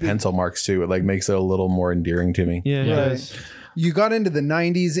they- can see pencil marks too. It like makes it a little more endearing to me. Yeah, it Right. does. You got into the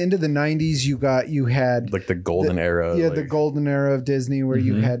 90s. Into the 90s, you had Like the golden era. the like, golden era of Disney, where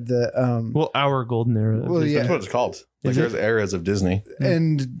you had the Well, our golden era. of Well, Disney. yeah. That's what it's called. Like there's eras of Disney.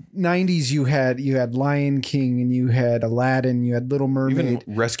 and 90s you had Lion King, and you had Aladdin, you had Little Mermaid, Even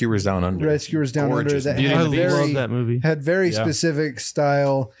Rescuers Down Under. Rescuers Down Gorgeous. Under, that Beauty I and the had Beast. love very that movie. had very Yeah. specific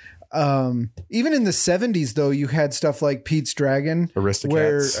style. Even in the 70s, though, you had stuff like Pete's Dragon,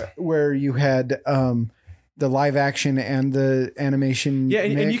 Aristocats. where you had the live action and the animation. Yeah,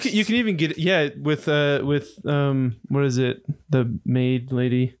 and you mixed. can even get with what is it? The maid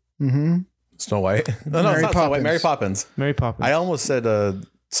lady, Mhm. Snow White. No, Mary it's not Snow White. Poppins. Mary Poppins. Mary Poppins. I almost said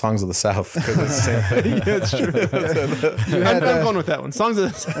Songs of the South because it's the same thing. yeah, it's true. You had, I'm going with that one. Songs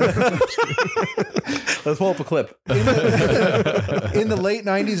of Let's pull up a clip. in the late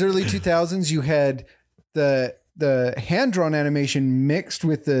 90s, early 2000s, you had the hand-drawn animation mixed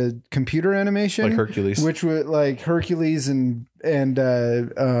with the computer animation, Like Hercules. which were like Hercules and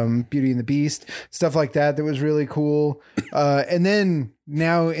Beauty and the Beast, stuff like that was really cool. And then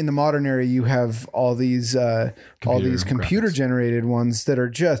now in the modern era, you have all these computer generated ones that are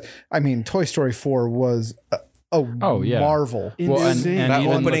just, I mean, Toy Story 4 was marvel. Well, Insane. and That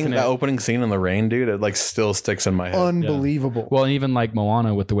even opening, looking at- opening scene in the rain, dude, it like still sticks in my head. Unbelievable. Well, and even like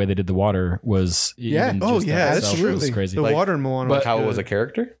Moana with the way they did the water was Yeah. even Oh, just yeah, that that's itself true. was crazy. the Like- water in Moana. but- How it was a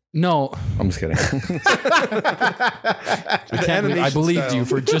character? No, I'm just kidding. I believed you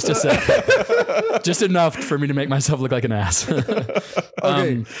for just a second, just enough for me to make myself look like an ass.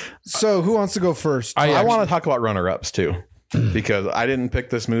 Okay, so who wants to go first? I want to talk about runner-ups too, because I didn't pick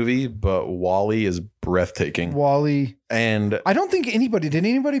this movie, but Wall-E is breathtaking. Wall-E. And I don't think did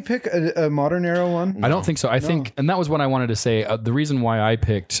anybody pick a modern era one? I don't think so. I think, and that was what I wanted to say. The reason why I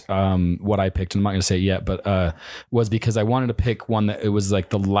picked what I picked, and I'm not going to say it yet, but was because I wanted to pick one that it was like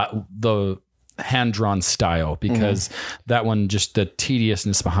the hand-drawn style, because that one, just the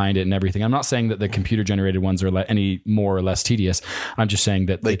tediousness behind it and everything. I'm not saying that the computer-generated ones are any more or less tedious. I'm just saying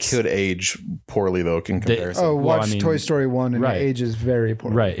that they could age poorly though in comparison. Oh, Well, watch I mean, Toy Story 1 and right. it ages very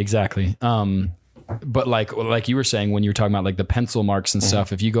poorly. Right, exactly. But like you were saying when you were talking about like the pencil marks and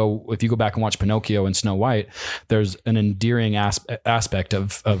stuff, if you go back and watch Pinocchio and Snow White, there's an endearing aspect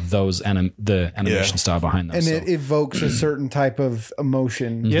of those the animation style behind them. And so. it evokes a certain type of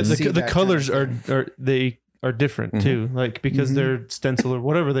emotion. yeah, to see the that colors kind of thing. they are different too. Like because they're stencil or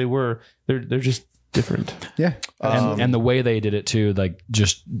whatever they were, they're just different. Yeah. and the way they did it too, like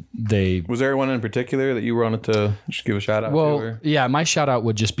just they. Was there one in particular that you wanted to just give a shout out to? Well, Or? yeah, my shout out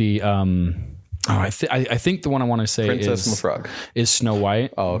would just be. I think the one I want to say Princess and the Frog. is Snow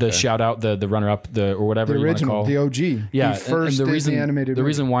White. Oh, okay. The shout out, the runner up, or whatever The you want to original, call. the OG. Yeah, The first Disney animated the movie.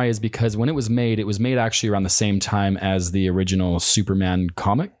 reason why is because when it was made actually around the same time as the original Superman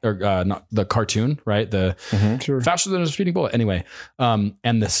comic, or not the cartoon, right? The Sure. faster than a speeding bullet. Anyway, and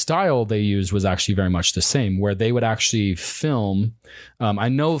the style they used was actually very much the same, where they would actually film. I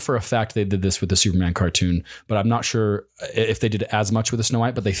know for a fact they did this with the Superman cartoon, but I'm not sure if they did as much with the Snow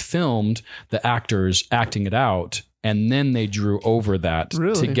White. But they filmed the actors acting it out, and then they drew over that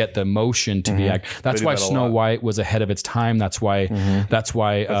Really? to get the motion to be act. That's did why that a Snow lot. White was ahead of its time. That's why. That's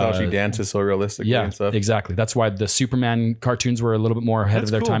why. That's how she dances so realistically Yeah, and stuff. exactly. That's why the Superman cartoons were a little bit more ahead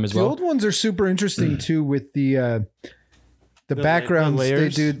of their cool. time as The well. old ones are super interesting too, with the backgrounds. the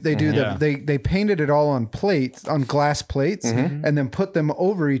layers. They do Yeah. they painted it all on glass plates, and then put them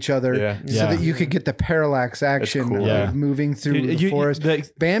over each other Yeah. so Yeah. that you could get the parallax action cool. of Yeah. moving through Dude, the forest. like-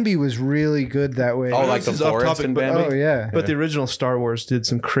 Bambi was really good that way. Oh, like the This is off forest topic, and but- Bambi? Oh yeah. But the original Star Wars did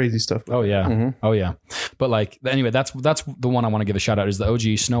some crazy stuff. Oh yeah, oh yeah. But like anyway, that's the one I want to give a shout out is the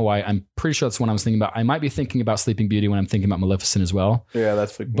OG Snow White. I'm pretty sure that's the one I was thinking about. I might be thinking about Sleeping Beauty when I'm thinking about Maleficent as well. Yeah,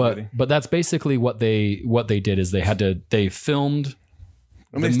 that's freaking But pretty. but that's basically what they did is they filmed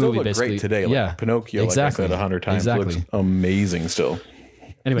I mean, they still look great today. Like yeah, Pinocchio, exactly. like I said 100 times, Exactly. looks amazing still.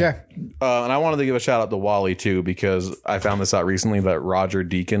 Anyway, Yeah. And I wanted to give a shout out to Wall-E too, because I found this out recently that Roger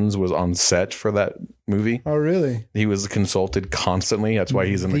Deakins was on set for that movie. Oh, really? He was consulted constantly. That's why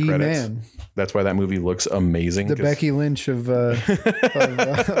he's in the credits. Man. That's why that movie looks amazing. The Becky Lynch of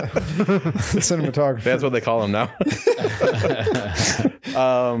cinematography. That's what they call him now.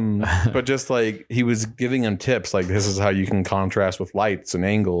 But just like he was giving him tips, like this is how you can contrast with lights and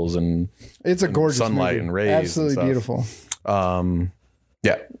angles and It's a gorgeous sunlight movie. and rays. Absolutely and beautiful.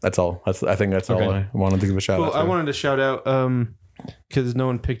 Yeah, that's all. I think that's all I wanted to give a shout out. I wanted to shout out because no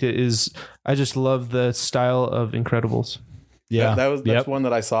one picked it. Is I just love the style of Incredibles. yeah, That's one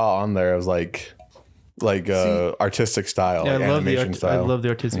that I saw on there. It was like artistic style, Yeah, like I love animation I style. love the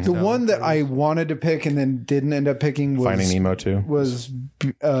artistic. The style. one that I wanted to pick and then didn't end up picking was Finding Nemo too.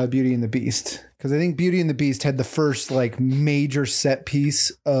 Beauty and the Beast, because I think Beauty and the Beast had the first like major set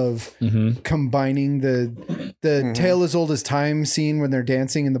piece of combining the tale as old as time scene when they're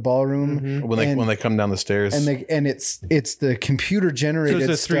dancing in the ballroom When they come down the stairs. and it's the computer So generated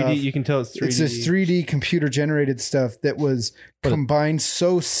it's the 3D. stuff. You can tell it's 3D. It's this 3D computer generated stuff that was combined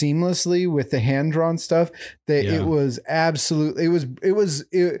so seamlessly with the hand drawn stuff that Yeah. it was absolutely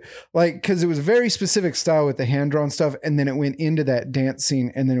like because it was a very specific style with the hand drawn stuff, and then it went into that dance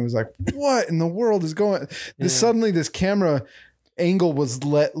scene, and then it was like, what in the world is going? Suddenly, this camera angle was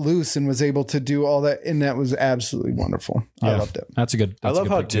let loose and was able to do all that, and that was absolutely wonderful. I Yeah. loved it. That's a good. I That's a love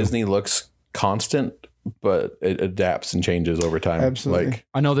good how pick, too. Disney looks constant, but it adapts and changes over time. Absolutely. Like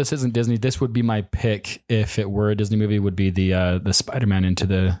I know this isn't Disney. This would be my pick if it were a Disney movie. Would be the Spider-Man into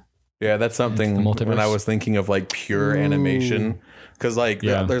the. yeah, that's something the multiverse. when I was thinking of like pure animation. Because like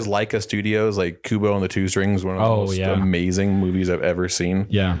Yeah. there's Leica Studios, like Kubo and the Two Strings, one of the most yeah. amazing movies I've ever seen.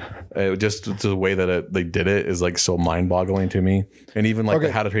 Yeah, Just the way that they did it is like so mind-boggling to me. And even like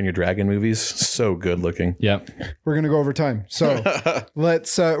the How to Train Your Dragon movies, so good looking. yeah. We're gonna go over time, so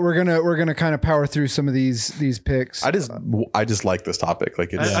let's we're gonna kind of power through some of these picks. I just like this topic.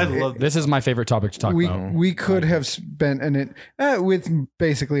 Like it's I love This is my favorite topic to talk about. we could have spent with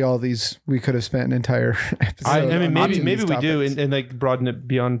basically all these. We could have spent an entire episode. I mean, on maybe these we do, topics. and like broaden it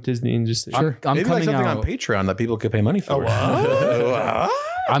beyond Disney and just I'm maybe like coming something out. on Patreon that people could pay money for.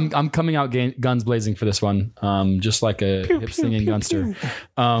 I'm coming out guns blazing for this one, just like a hip slinging gunster,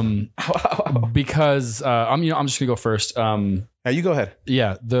 because I'm just gonna go first. Now you go ahead.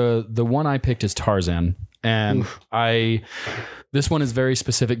 Yeah, the one I picked is Tarzan, and this one is very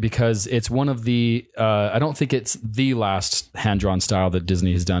specific because it's one of the I don't think it's the last hand drawn style that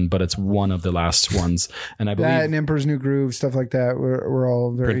Disney has done, but it's one of the last ones, and I believe that and Emperor's New Groove, stuff like that. We're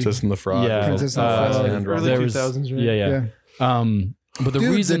all very Princess and the Frog. Yeah. Princess and the Frog. Hand-drawn. early there was- 2000s, right? yeah. Yeah. But the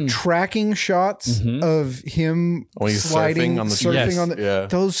Dude, reason the tracking shots of him When he's sliding surfing on the surfing Yes. on the Yeah.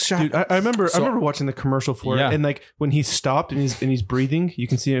 those shots. Dude, I remember watching the commercial for Yeah. it, and like when he stopped and he's breathing, you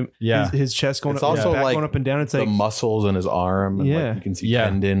can see him his chest going It's up, also his back like going up and down. It's the like, muscles in his arm, and Yeah. like you can see Yeah.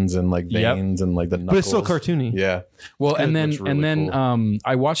 tendons and like Yep. veins and like the knuckles. but it's still cartoony. Yeah, Well, and Looks really cool.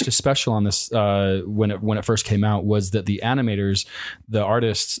 I watched a special on this when it first came out. Was that the animators, the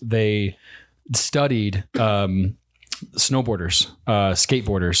artists, they studied snowboarders,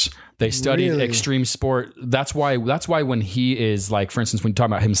 skateboarders. They studied Really? extreme sport. That's why when he is like, for instance, when you talk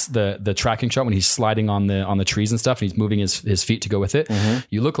about him, the tracking shot when he's sliding on the trees and stuff, and he's moving his feet to go with it.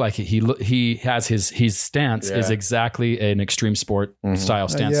 You look like he has his stance is Yeah. exactly an extreme sport style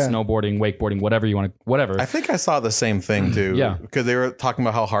stance, yeah. snowboarding, wakeboarding, whatever you want to, whatever. I think I saw the same thing too. Yeah. because they were talking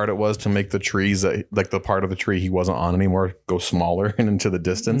about how hard it was to make the trees, like the part of the tree he wasn't on anymore, go smaller and into the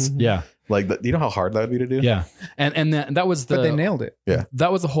distance. yeah. Like, you know how hard that would be to do? Yeah, and that was but they the nailed it.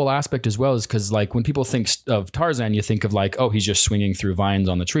 that was the whole aspect as well, is because like when people think of Tarzan, you think of like, oh, he's just swinging through vines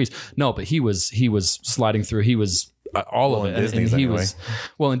on the trees. No, but he was sliding through. He was all Well, of in it, and Disney's he anyway.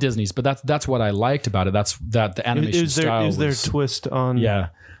 was in Disney's. But that's what I liked about it. That's that the animation style Is there a was, twist on yeah.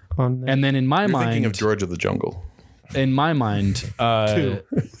 on that? And then in my You're mind, thinking of George of the Jungle. in my mind, Two.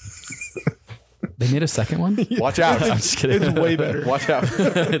 they made a second one. Watch out! I'm just kidding. It's way better. Watch out!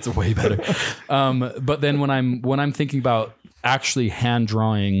 It's way better. But then when I'm thinking about actually hand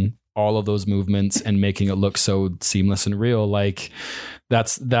drawing all of those movements and making it look so seamless and real, like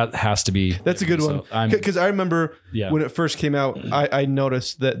that has to be. That's a good So one I'm- because I remember Yeah. when it first came out, I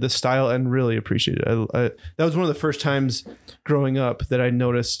noticed that the style and really appreciated it. That was one of the first times growing up that I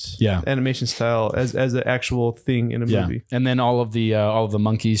noticed Yeah. animation style as an actual thing in a Yeah, movie. and then all of the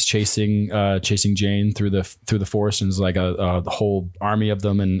monkeys chasing Jane through the forest, and there's like a whole army of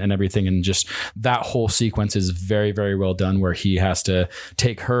them and everything, and just that whole sequence is very, very well done, where he has to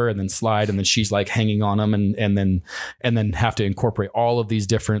take her and then slide, and then she's like hanging on him, and then have to incorporate all of these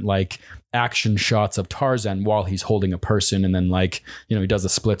different like action shots of Tarzan while he's holding a person, and then like he does the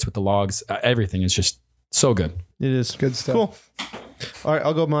splits with the logs. Everything is just so good. It is Good stuff. Cool. All right,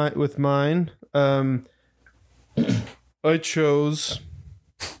 I'll go with mine. I chose.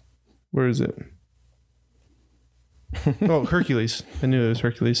 Where is it? Oh, Hercules. I knew it was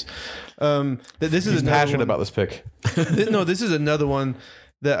Hercules. This is He's passionate about this pick. No, this is another one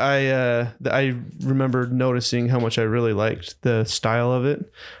that I remember noticing how much I really liked the style of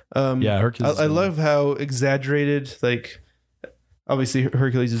it. Hercules. I love how exaggerated, like, obviously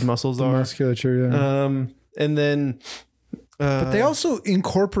Hercules' muscles are. Musculature, yeah. And then, But they also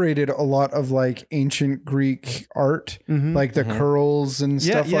incorporated a lot of like ancient Greek art, like the curls and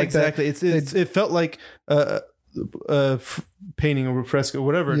stuff like exactly. that. It felt like painting or fresco,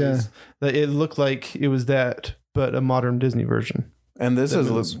 whatever it is. That it looked like it was that, but a modern Disney version. And this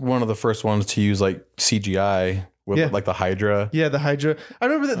is one of the first ones to use like CGI with like the Hydra. Yeah, the Hydra. I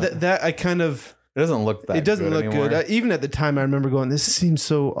remember that I kind of. It doesn't look that. It doesn't good look anymore. good. Even at the time, I remember going, "This seems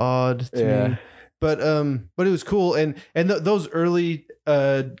so odd to me." But it was cool, and those early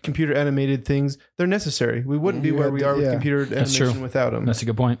computer animated things, they're necessary. We wouldn't be where we are with computer animation without them. That's a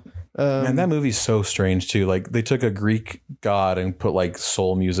good point. And that movie's so strange too. Like they took a Greek god and put like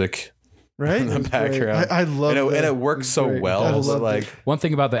soul music right in the background. I love it, that. and it works so great. well. I But loved like One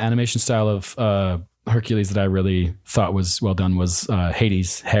thing about the animation style of Hercules that I really thought was well done was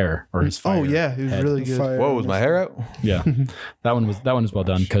Hades' hair or his fire. Oh yeah, it was head. really good. Fire. whoa, was my hair out? Yeah, that one was well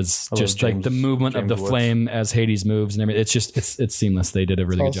done because just like James- the movement of James the Woods. flame as Hades moves and everything. It's seamless. They did a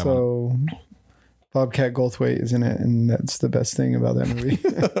really good job. Also, Bobcat Goldthwait is in it, and that's the best thing about that movie.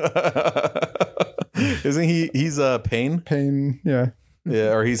 Isn't he? He's Pain. Pain, yeah.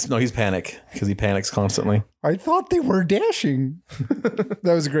 Yeah, or he's Panic because he panics constantly. I thought they were dashing. That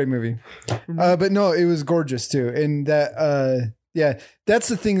was a great movie. But no, it was gorgeous too. And that, that's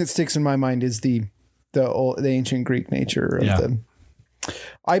the thing that sticks in my mind is the ancient Greek nature of them.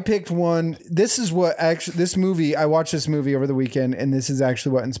 I picked one. This is what actually, I watched this movie over the weekend, and this is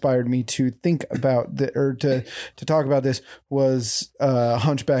actually what inspired me to think about to talk about this was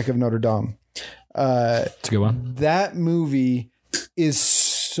Hunchback of Notre Dame. It's a good one. That movie is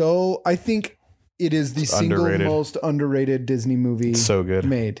so, I think it is the single underrated. most underrated Disney movie So good.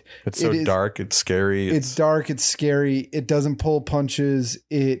 made. It's so dark. It's scary. It's dark. It's scary. It doesn't pull punches.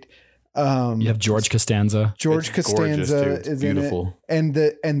 You have George Costanza. George It's gorgeous, Costanza too. It's is beautiful. in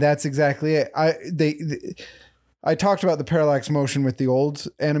it, and that's exactly it. I talked about the parallax motion with the old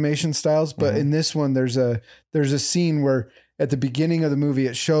animation styles, but in this one, there's a scene where at the beginning of the movie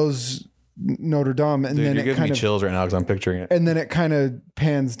it shows Notre Dame, and Dude, then you're it giving kind me of chills right now because I'm picturing it. and then it kind of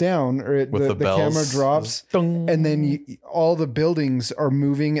pans down, or With the bells. camera drops, and then all the buildings are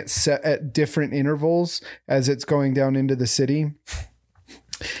moving at different intervals as it's going down into the city.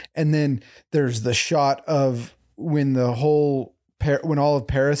 And then there's the shot of when all of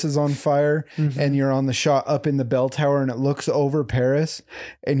Paris is on fire, and you're on the shot up in the bell tower, and it looks over Paris,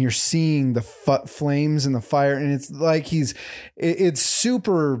 and you're seeing the flames and the fire, and it's like it's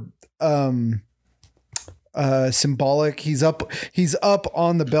super symbolic. He's up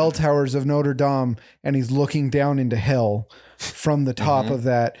on the bell towers of Notre Dame, and he's looking down into hell from the top of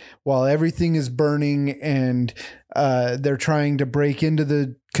that while everything is burning, and they're trying to break into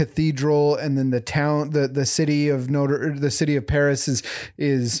the cathedral, and then the city of Paris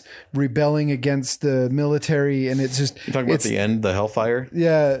is rebelling against the military, and it's just You're talking about the end, the hellfire.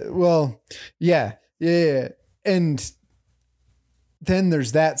 yeah, and then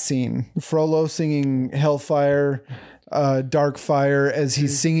there's that scene, Frollo singing Hellfire, Dark Fire, as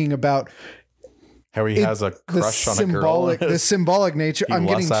he's singing about How he has a crush on a girl. the symbolic nature. I'm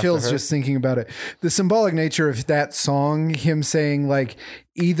getting lusts after chills her. just thinking about it. The symbolic nature of that song, him saying like,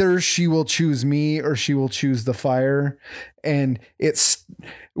 either she will choose me or she will choose the fire. And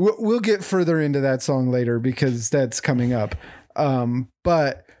we'll get further into that song later because that's coming up.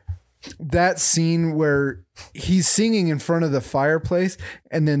 But that scene where he's singing in front of the fireplace,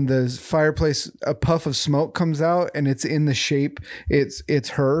 and then the fireplace, a puff of smoke comes out, and it's in the shape. It's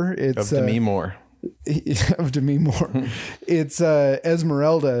her. It's Demi Moore. of Demi Moore. It's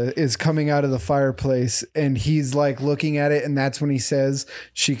Esmeralda is coming out of the fireplace, and he's like looking at it, and that's when he says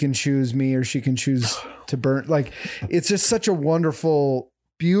she can choose me or she can choose to burn. Like, it's just such a wonderful,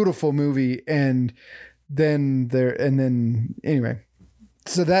 beautiful movie. And then anyway.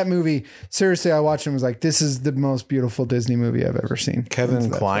 So that movie, seriously, I watched it and was like, this is the most beautiful Disney movie I've ever seen.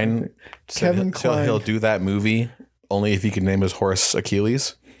 Kevin Kline. Kevin Kline. He'll do that movie only if he can name his horse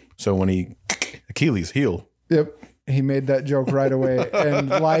Achilles. So when Achilles heel. Yep. he made that joke right away. And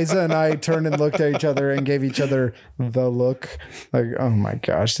Liza and I turned and looked at each other and gave each other the look. Like, oh my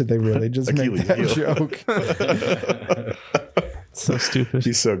gosh, did they really just make Achilles that heel. joke? So stupid.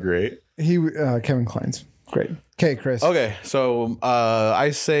 He's so great. Kevin Kline's great. Okay, Chris. Okay, so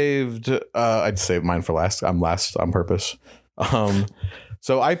I'd save mine for last. I'm last on purpose.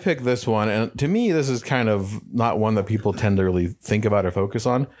 So I picked this one, and to me, this is kind of not one that people tend to really think about or focus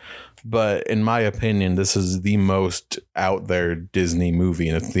on. But in my opinion, this is the most out there Disney movie,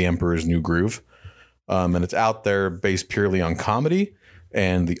 and it's The Emperor's New Groove. And it's out there based purely on comedy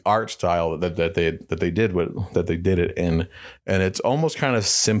and the art style that they did it in, and it's almost kind of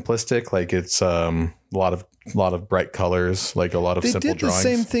simplistic. Like it's a lot of bright colors, like a lot of simple drawings.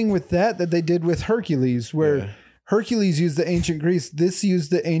 They did the same thing with that they did with Hercules, where Hercules used the ancient Greece. This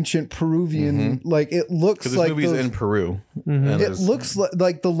used the ancient Peruvian. Like it looks Because like this movie's in Peru. And it looks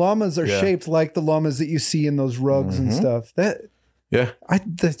like the llamas are shaped like the llamas that you see in those rugs and stuff. I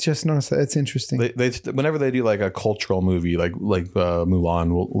just noticed that. It's interesting. They whenever they do like a cultural movie, like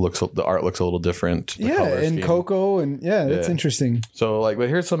Mulan, the art looks a little different. The color and scheme. Coco, and that's interesting. So like, but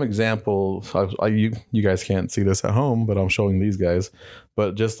here's some examples. You guys can't see this at home, but I'm showing these guys.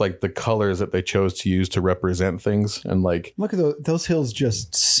 But just like the colors that they chose to use to represent things, and like look at those hills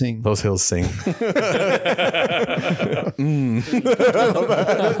just sing. Those hills sing. It's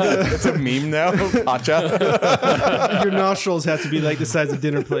a meme now. Pacha. Your nostrils have to be like the size of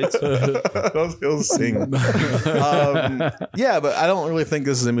dinner plates. Those hills sing. Yeah, but I don't really think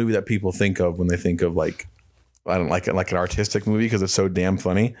this is a movie that people think of when they think of like, I don't like it like an artistic movie because it's so damn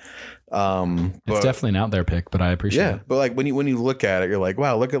funny. It's definitely an out there pick, but I appreciate it. But like when you look at it, you're like,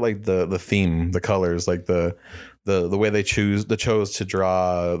 wow, look at like the theme, the colors, like the way they chose to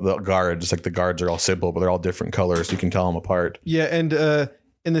draw the guards. Like the guards are all simple, but they're all different colors. So you can tell them apart. Yeah, and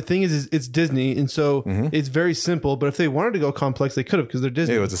the thing is it's Disney, and so it's very simple. But if they wanted to go complex, they could have, because they're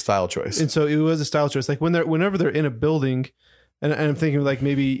Disney. It was a style choice, and so it was a style choice. Like whenever they're in a building. And I'm thinking like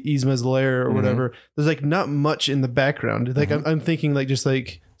maybe Yzma's lair or whatever. There's like not much in the background. Like I'm thinking like just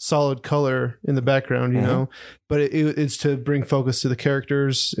like solid color in the background, you know. But it's to bring focus to the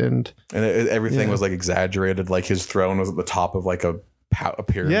characters, and everything was like exaggerated. Like his throne was at the top of like a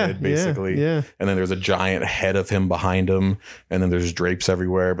pyramid, basically. Yeah. And then there's a giant head of him behind him, and then there's drapes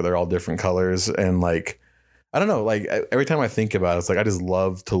everywhere, but they're all different colors. And like, I don't know, like every time I think about it, it's like I just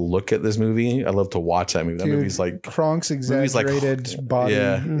love to look at this movie. I love to watch that movie. That movie's like Kronk's exaggerated body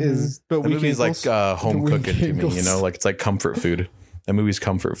is, but the movie's like home cooking to me, you know, like it's like comfort food. That movie's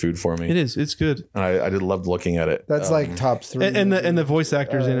comfort food for me. it is. It's good. And I did love looking at it. That's like top 3. And the voice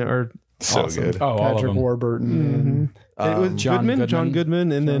actors in it are so awesome. good. Oh, all of Patrick them. Warburton. It was John John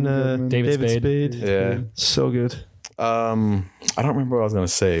Goodman, and then David Spade. Yeah. So good. I don't remember what I was gonna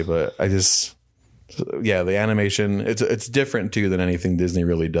say, but the animation, it's different too than anything Disney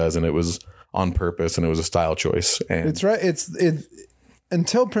really does, and it was on purpose, and it was a style choice. And It's right. It's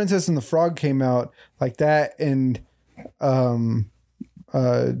until Princess and the Frog came out, like that, and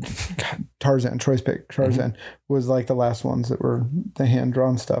Tarzan, Troy's pick, Tarzan was like the last ones that were the hand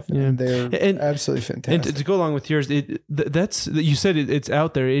drawn stuff. And they're absolutely fantastic. And to go along with yours, that's you said it's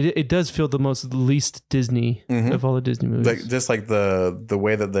out there. It does feel the least Disney of all the Disney movies. like just like the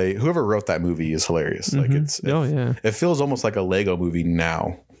way that whoever wrote that movie is hilarious. Like it feels almost like a Lego movie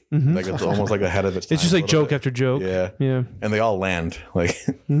now. Like it's almost like ahead of its time. It's just like joke after joke. Yeah. And they all land like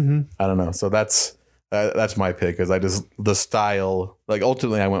I don't know. So that's my pick, because the style, like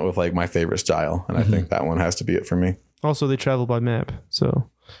ultimately I went with like my favorite style, and I think that one has to be it for me. Also, they travel by map, so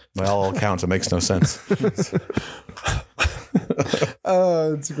By all accounts, it makes no sense. It's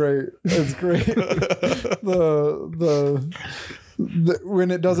great. It's great.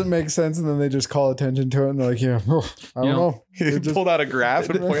 When it doesn't make sense, and then they just call attention to it, and they're like, I don't know. He pulled out a graph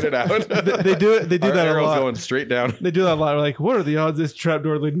and pointed out. they do it. They do Our that a arrow's lot. going straight down. They do that a lot. Like, what are the odds this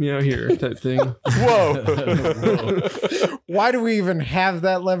trapdoor lead me out here? Type thing. Whoa. Why do we even have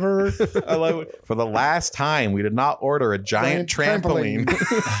that lever? I love it. For the last time, we did not order a giant trampoline.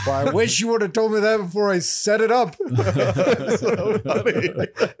 Well, I wish you would have told me that before I set it up. So funny.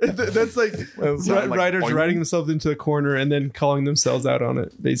 That's like That sounded like writers boing. writing themselves into a corner and then calling themselves out on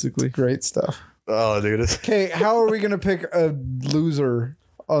it, basically. Great stuff. Oh, dude. Okay, how are we going to pick a loser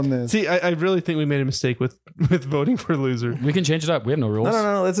on this? See, I really think we made a mistake with voting for loser. We can change it up. We have no rules.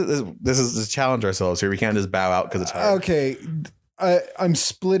 No. This is to challenge ourselves here. We can't just bow out because it's hard. Okay, I'm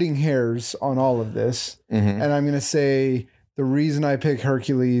splitting hairs on all of this, and I'm going to say the reason I pick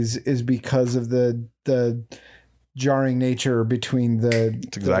Hercules is because of the jarring nature between the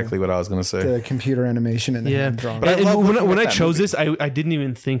That's exactly what I was going to say. the computer animation and the Yeah, hand drawn. But I and love when, looking when at I that chose movie. this, I didn't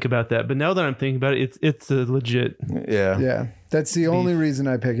even think about that. But now that I'm thinking about it, it's a legit. Yeah. Yeah, that's the only reason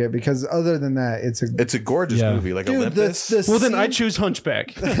I pick it, because other than that, it's a It's a gorgeous Yeah. movie. Like dude. Olympus. Well, then I scene- choose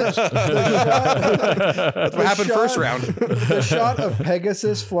Hunchback. That's what happened first round. the shot of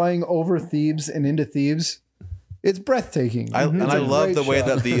Pegasus flying over Thebes and into Thebes. It's breathtaking. And It's I a love great the way shot.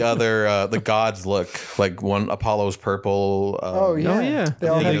 that the other the gods look. Like one Apollo's purple. Oh yeah, Oh, yeah. They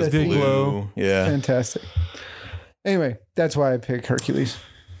all I think have it's that big theme. glow. Yeah. Fantastic. Anyway, that's why I pick Hercules.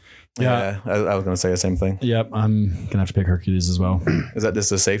 Yeah. I was going to say the same thing. Yep, I'm gonna have to pick Hercules as well. Is that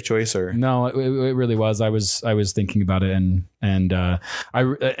just a safe choice or? No, it really was. I was thinking about it, and that's Well,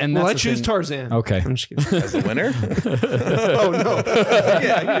 I the choose thing. Tarzan. Okay. I'm just kidding. As the winner? Oh no!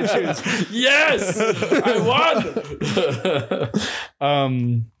 Yeah, I get to choose. Yes, I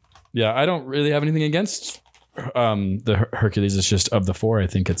won. Yeah, I don't really have anything against the Hercules. It's just of the four, I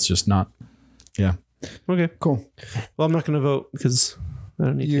think it's just not. Yeah. Okay. Cool. Well, I'm not going to vote because I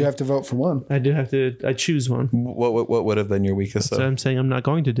don't need You to. have to vote for one. I do have to. I choose one. What would have been your weakest So though? I'm saying I'm not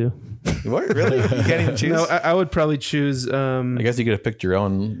going to do. What? Really? You can't even choose? No, I would probably choose. I guess you could have picked your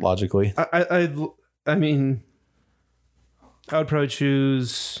own logically. I mean, I would probably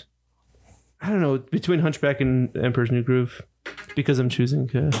choose. I don't know, between Hunchback and Emperor's New Groove, because I'm choosing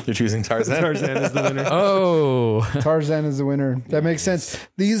You're choosing Tarzan? Tarzan as the winner. Oh, Tarzan is the winner. That makes sense.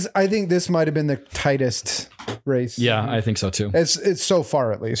 I think this might have been the tightest race. yeah, I think so too. It's so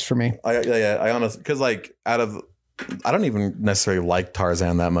far, at least for me. I honestly, because like I don't even necessarily like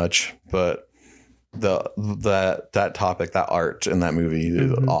Tarzan that much, but that topic, that art in that movie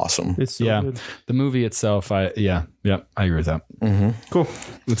is awesome. It's so Yeah, good. the movie itself, I agree with that. Cool.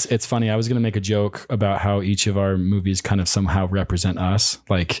 It's funny. I was gonna make a joke about how each of our movies kind of somehow represent us.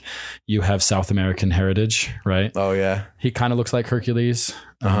 Like you have South American heritage, right? Oh yeah, He kind of looks like Hercules.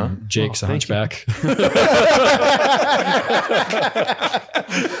 Jake's a thank you. hunchback.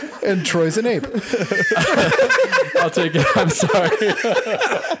 And Troy's an ape. I'll take it. I'm sorry.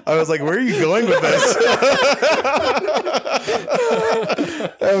 I was like, where are you going with this?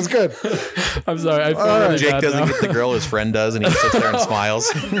 That was good. I'm sorry. I feel really Jake bad doesn't now. get the girl his friend does, and he sits there and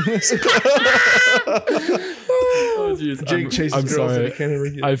smiles. Oh, geez. Jake chases I'm girls that he sorry. can't ever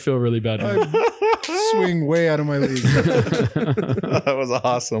get. I feel really bad now. Swing way out of my league. That was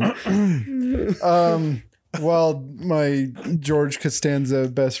awesome. While my George Costanza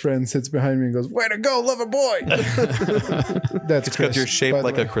best friend sits behind me and goes, "Way to go, lover boy!" That's Because Chris, you're by shaped the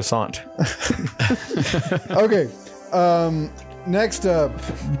like way. a croissant. Okay. Next up,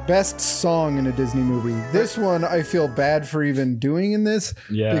 best song in a Disney movie. This one I feel bad for even doing in this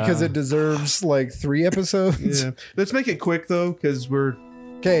Yeah. because it deserves like 3 episodes. Yeah. Let's make it quick though, because we're.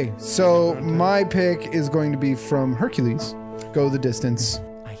 Okay, so my pick is going to be from Hercules. Go the Distance.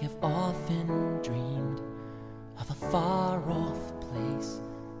 I have often dreamed of a far-off place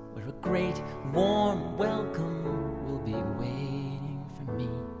where a great warm welcome will be waiting for me.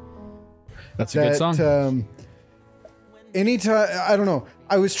 That's a good song. Anytime, I don't know.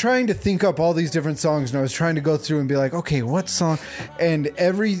 I was trying to think up all these different songs, and I was trying to go through and be like, okay, what song? And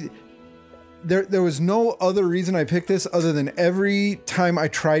there was no other reason I picked this other than every time I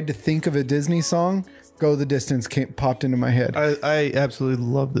tried to think of a Disney song, Go the Distance popped into my head. I absolutely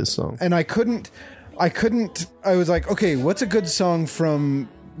love this song. And I couldn't, I was like, okay, what's a good song from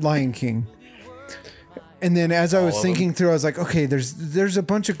Lion King? And then as I was thinking through, I was like, okay, there's a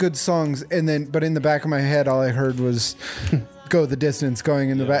bunch of good songs. And then, but in the back of my head, all I heard was Go the Distance going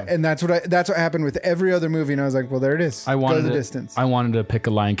in the back. And that's what happened with every other movie. And I was like, well, there it is. Go the Distance. I wanted to pick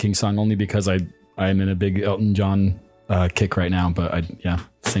a Lion King song only because I'm in a big Elton John kick right now. But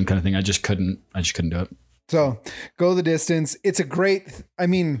same kind of thing. I just couldn't do it. So Go the Distance. It's a great, I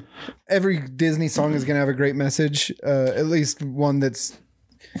mean, every Disney song is going to have a great message, at least one that's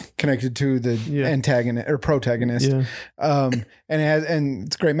connected to the antagonist or protagonist. Yeah. And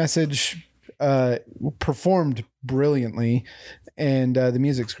it's a great message, performed brilliantly, and the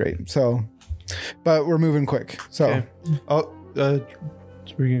music's great. So, but we're moving quick. So Okay. Oh, so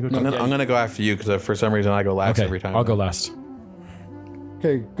we're gonna go. I'm gonna go after you because for some reason I go last Okay, every time. I'll go last.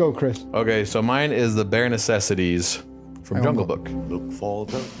 okay, go Chris. Okay, so mine is the Bare Necessities from Jungle Book. Look for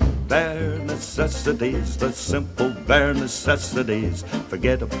the bare necessities, the simple bare necessities.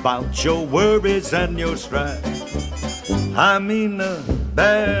 Forget about your worries and your strife. I mean the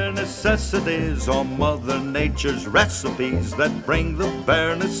bare necessities are Mother Nature's recipes that bring the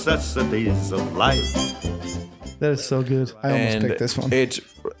bare necessities of life. That is so good. I almost picked this one. It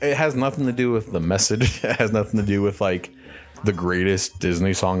has nothing to do with the message. It has nothing to do with like the greatest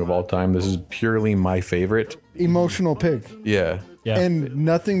Disney song of all time. This is purely my favorite. Emotional pick. Yeah. Yeah. And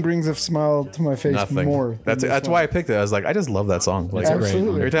nothing brings a smile to my face Nothing. more. That's why I picked it. I was like, I just love that song. Like,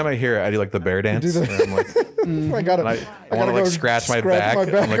 Absolutely. every time I hear it, I do like the bear dance. do the- and I'm like, I gotta. I I want to gotta like go scratch my back, on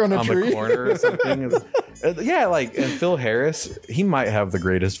a on tree. the corner or something. Yeah, like, and Phil Harris, he might have the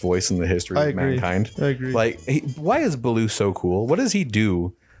greatest voice in the history I of agree. mankind. I agree. Like, why is Baloo so cool? What does he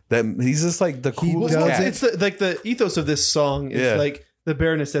do? That he's just like the coolest does cat. It's the ethos of this song is Yeah. like the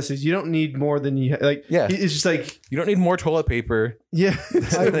bare necessities. You don't need more than you like. Yeah. It's just like You don't need more toilet paper. yeah.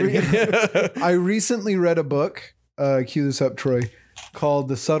 I recently read a book. Cue this up, Troy. Called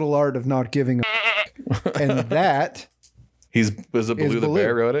 "The Subtle Art of Not Giving a," and that Was it Baloo the Baloo.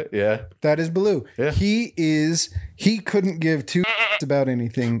 bear wrote it? Yeah. that is Baloo. Yeah. He couldn't give two about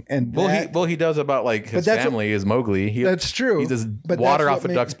anything, and Well, he does about like his that's family is Mowgli. that's true. He does But water that's off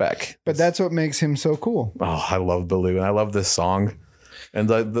what a ma- duck's back. but that's what makes him so cool. Oh, I love Baloo and I love this song. And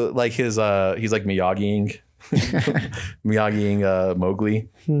the like his he's like Miyagiing Mowgli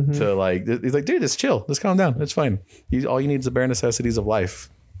to like he's like, dude, just chill, just calm down, it's fine. All you need is the bare necessities of life.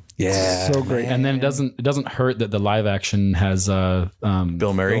 Yeah, So great. And then it doesn't hurt that the live action has Bill Murray.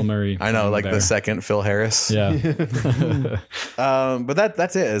 Bill Murray. I know, like there. the second Phil Harris. Yeah. But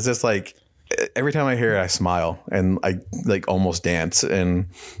that's it. It's just like every time I hear it, I smile and I like almost dance. And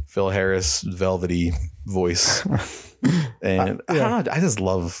Phil Harris' velvety voice. And I don't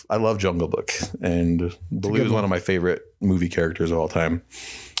know. I love Jungle Book, and Baloo is one of my favorite movie characters of all time.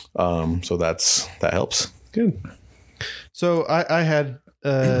 So that helps. Good. So I had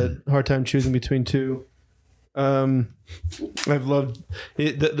a hard time choosing between two. I've loved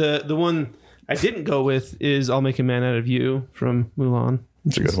it. The one I didn't go with is "I'll Make a Man Out of You" from Mulan.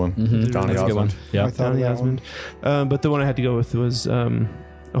 It's a good one. Donny That's a good one. Osmond. Yeah. I thought of Donny that one. Osmond. But the one I had to go with was "A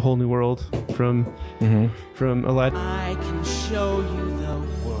Whole New World" from Aladdin. I can show you the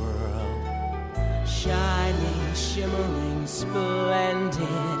world, shining, shimmering, splendid.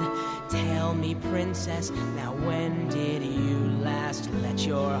 Tell me, princess, now when did you last let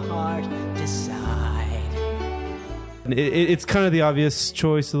your heart decide? It's kind of the obvious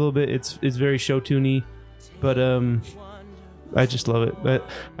choice a little bit. It's very show tuney, but I just love it. But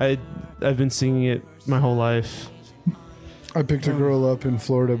I've been singing it my whole life. I picked a girl up in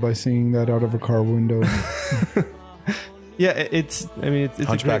Florida by singing that out of a car window. Yeah, it's a great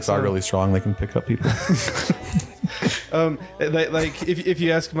Hunchbacks are song. really strong. They can pick up people. Like if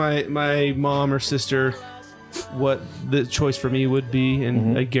you ask my mom or sister what the choice for me would be,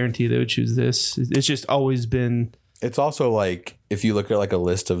 and I guarantee they would choose this. It's just always been. It's also like if you look at like a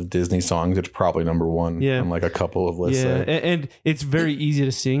list of Disney songs, it's probably number one Yeah. on like a couple of lists. Yeah, there. and it's very easy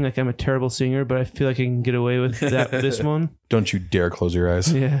to sing. Like I'm a terrible singer, but I feel like I can get away with that. This one, Don't you dare close your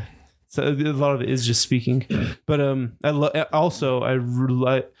eyes. yeah. So a lot of it is just speaking, but I've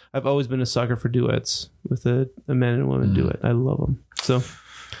always been a sucker for duets with a man and a woman duet. I love them. So It's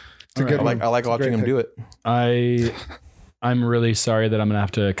a good I one. like watching him do it. I'm really sorry that I'm gonna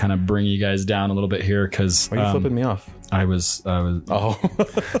have to kind of bring you guys down a little bit here because Why are you flipping me off? I was Oh,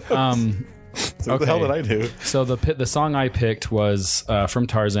 so what the hell did I do? so the song I picked was from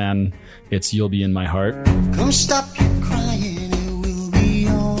Tarzan. It's "You'll Be in My Heart." Come stop your crying, it will be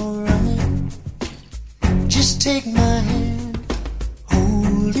alright. Just take my hand,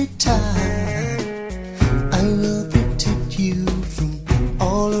 hold it tight. I will protect you from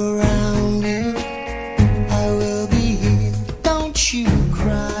all around you. I will be here, don't you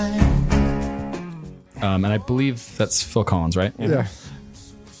cry. And I believe that's Phil Collins, right? Yeah.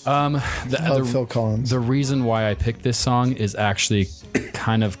 Phil Collins. The reason why I picked this song is actually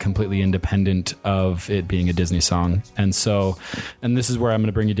kind of completely independent of it being a Disney song. And this is where I'm going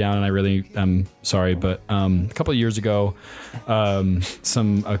to bring you down, and I really am sorry, but a couple of years ago,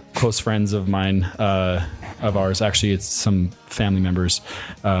 some close friends of mine, of ours, actually it's some family members,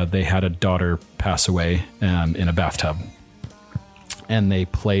 they had a daughter pass away in a bathtub. And they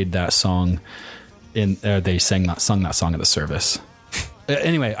played that song they sung that song at the service.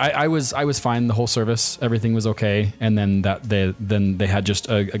 Anyway, I was fine the whole service. Everything was okay, and then they had just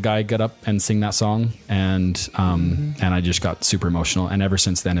a guy get up and sing that song, and I just got super emotional. And ever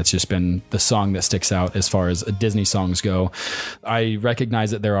since then, it's just been the song that sticks out as far as Disney songs go. I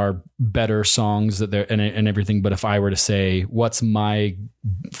recognize that there are better songs that there and everything, but if I were to say what's my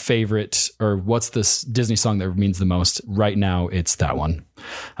favorite or what's this Disney song that means the most right now, it's that one.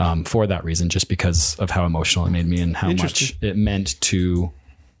 For that reason, just because of how emotional it made me and how much it meant to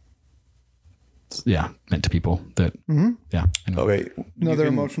people that yeah. Anyway. Okay, Another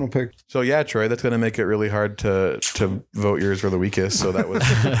emotional pick. So yeah, Troy, that's going to make it really hard to vote yours for the weakest. So that was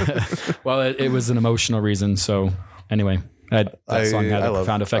Well, it was an emotional reason. So anyway, That song had a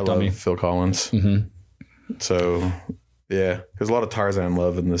profound effect on me. Phil Collins. Mm-hmm. So yeah, there's a lot of Tarzan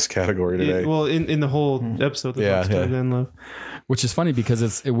love in this category today. Well, in the whole episode, there's Tarzan love. Which is funny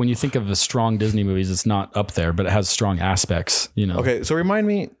because when you think of the strong Disney movies, it's not up there, but it has strong aspects. You know. Okay, so remind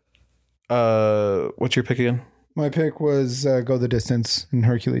me, what's your pick again? My pick was Go the Distance in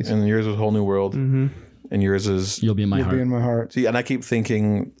Hercules. And yours was Whole New World. Mm-hmm. And yours is You'll Be in My You'll Heart. Be in My Heart. See, and I keep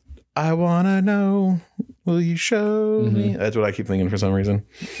thinking, I wanna know, will you show me? That's what I keep thinking for some reason.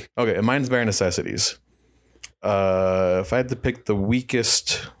 Okay, and mine's Bare Necessities. If I had to pick the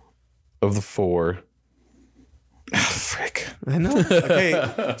weakest of the four, frick. I know. Okay,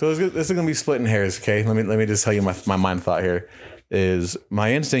 so this is gonna be splitting hairs. Okay, let me just tell you my mind thought here. Is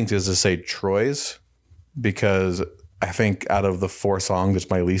my instinct is to say Troy's, because I think out of the 4 songs, it's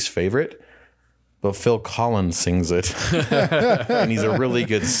my least favorite. But Phil Collins sings it, and he's a really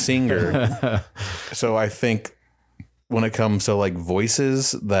good singer. So I think when it comes to like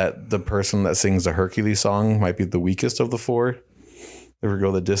voices, that the person that sings the Hercules song might be the weakest of the 4. Ever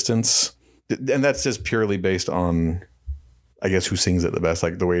Go the Distance, and that's just purely based on, I guess, who sings it the best,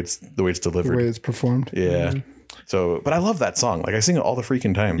 like the way it's delivered, The way it's performed. yeah. So, but I love that song. Like I sing it all the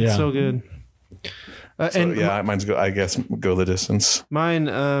freaking time. Yeah. So good. So, And yeah, mine's Go the Distance.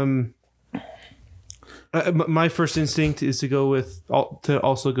 mine, my first instinct is to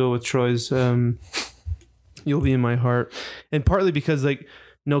also go with Troy's You'll Be in My Heart, and partly because like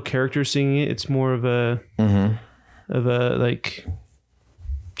no character singing it, it's more of a like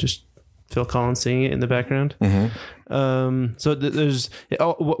just Phil Collins singing it in the background. So there's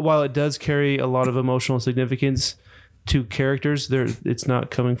while it does carry a lot of emotional significance to characters, it's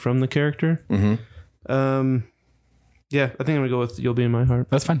not coming from the character. Yeah, I think I'm gonna go with You'll Be in My Heart.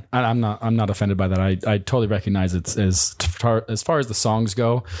 That's fine. I'm not offended by that. I totally recognize it's as far as the songs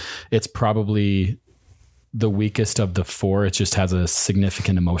go, it's probably the weakest of the 4. It just has a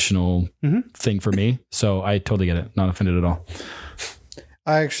significant emotional thing for me. So I totally get it. Not offended at all.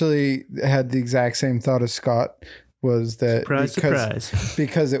 I actually had the exact same thought as Scott, was that Surprise.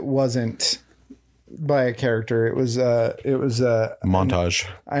 because it wasn't by a character, it was a Montage.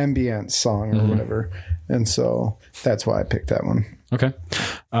 ambience song or whatever, and so that's why I picked that one. Okay.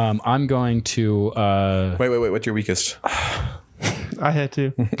 I'm going to Wait. What's your weakest? I had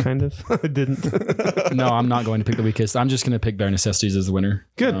to, kind of. I didn't. no, I'm not going to pick the weakest. I'm just going to pick Bare Necessities as the winner.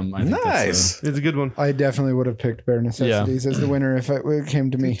 Good. I think that's, Nice. It's a good one. I definitely would have picked Bare Necessities as the winner if it came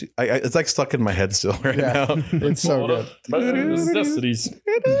to me. It's like stuck in my head still right now. It's so good. Bare Necessities.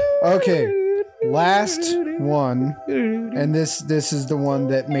 Okay, last one, and this is the one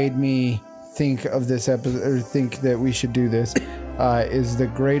that made me think of this episode, or think that we should do this. Is the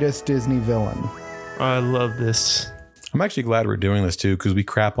greatest Disney villain. I love this. I'm actually glad we're doing this too, because we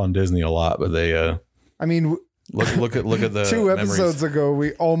crap on Disney a lot, but they I mean, look at the 2 memories. episodes ago,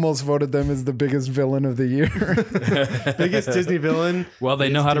 we almost voted them as the biggest villain of the year. Biggest Disney villain. Well, they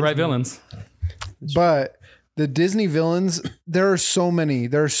know how to write villains. But the Disney villains, there are so many.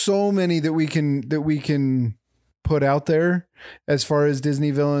 There are so many that we can put out there as far as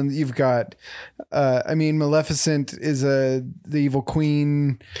Disney villains. You've got, I mean, Maleficent is the evil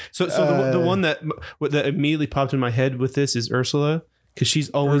queen. So the one that immediately popped in my head with this is Ursula, because she's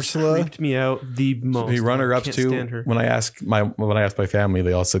always creeped me out the most. The runner-ups Can't too. stand her. When I asked my family,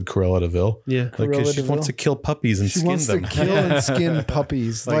 they all said Cruella de Vil. Yeah. Like, Cruella because she de wants Vil? to kill puppies and She skin wants them. to kill and skin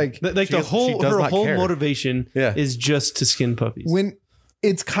puppies. Like Like She the does whole not care. motivation Yeah. is just to skin puppies. when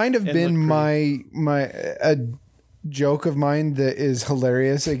it's kind of been my a joke of mine that is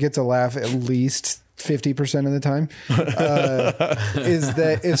hilarious. It gets a laugh at least 50% of the time. Is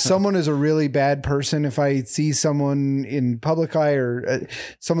that if someone is a really bad person, if I see someone in public eye or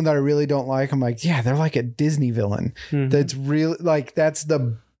someone that I really don't like, I'm like, yeah, they're like a Disney villain. That's really like, that's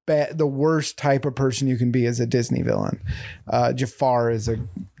the worst type of person you can be as a Disney villain. Jafar is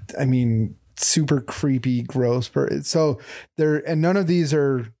super creepy, gross person. So none of these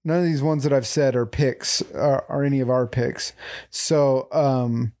ones that I've said are picks, are any of our picks. So,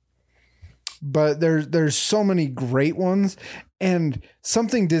 but there's so many great ones, and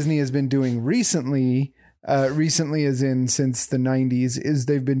something Disney has been doing recently as in since the 90s, is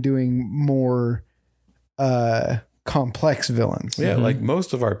they've been doing more complex villains. Yeah, like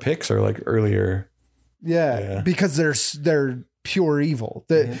most of our picks are like earlier. Yeah. Because they're pure evil.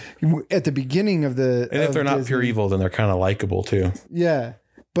 At the beginning of the, And if they're not pure evil, then they're kind of likable too. yeah.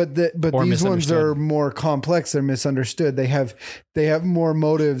 But Or these ones misunderstood. are more complex. They're misunderstood. They have more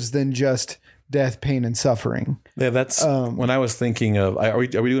motives than just death, pain, and suffering. Yeah, that's when I was thinking of. Are we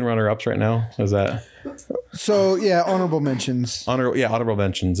doing runner-ups right now? Is that So yeah, honorable mentions. honorable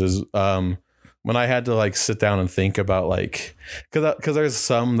mentions is when I had to like sit down and think about like, because there's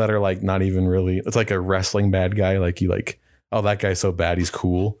some that are like not even really, it's like a wrestling bad guy, like you like, oh, that guy's so bad he's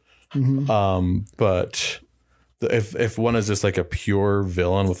cool. But if one is just like a pure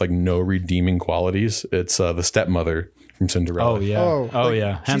villain with like no redeeming qualities, it's the stepmother from Cinderella. Oh yeah.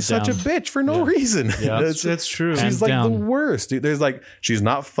 Yeah. Hands She's such a down. bitch for no reason. Yeah. That's true. She's Hands like down. the worst, dude. There's like, she's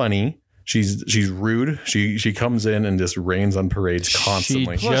not funny. She's rude. She comes in and just rains on parades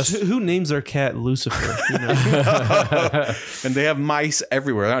constantly. Plus, Just- who names their cat Lucifer? You know? And they have mice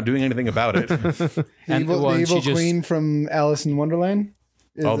everywhere. They're not doing anything about it. And, the well, and evil she just- queen from Alice in Wonderland.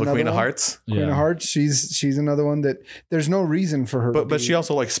 Is Oh, the another Queen of one. Hearts. Queen of Hearts. She's another one that there's no reason for her. But she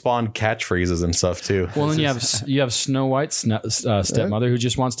also like spawned catchphrases and stuff too. Well, then you have Snow White's stepmother who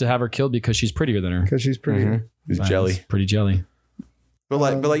just wants to have her killed because she's prettier than her. because she's pretty. She's jelly. It's pretty jelly. But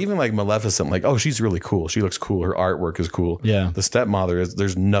like even like Maleficent, like, oh, she's really cool. She looks cool. Her artwork is cool. Yeah. The stepmother is,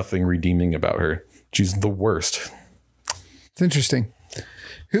 there's nothing redeeming about her. She's the worst. It's interesting.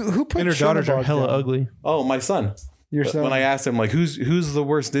 Who put And her daughters are Chernabog hella down? ugly. Oh, my son. Your son. When I asked him like who's the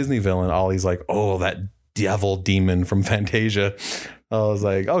worst Disney villain, Ollie's like, oh, that devil demon from Fantasia. I was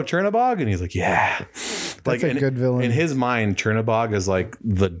like, oh, Chernabog, and he's like, yeah. That's a good villain. In his mind, Chernabog is like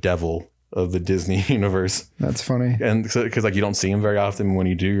the devil of the Disney universe. That's funny. And so, because like you don't see him very often, when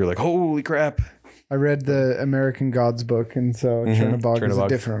you do, you're like, holy crap. I read the American Gods book, and so Chernabog is a Chernabog.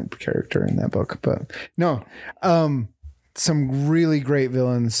 different character in that book. But no, some really great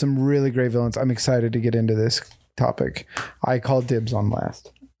villains. I'm excited to get into this topic. I call dibs on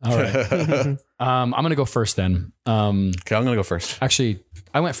last. All right. I'm gonna go first then. Okay, I'm gonna go first. Actually,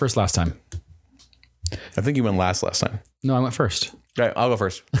 I went first last time. I think you went last time. No, I went first. Okay, I'll go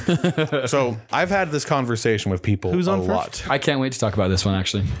first. So I've had this conversation with people Who's on a first? lot. I can't wait to talk about this one.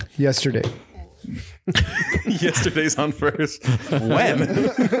 Actually, Yesterday, Yesterday's on first. When?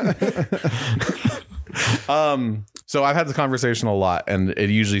 So I've had this conversation a lot, and it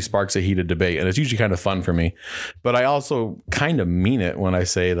usually sparks a heated debate, and it's usually kind of fun for me. But I also kind of mean it when I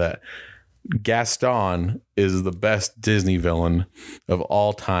say that Gaston is the best Disney villain of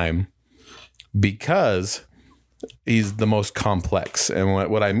all time because he's the most complex. And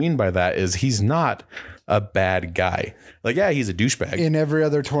what I mean by that is he's not a bad guy. Like, yeah, he's a douchebag. in every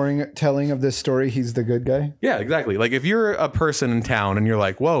other telling of this story, he's the good guy. Yeah, exactly. Like if you're a person in town and you're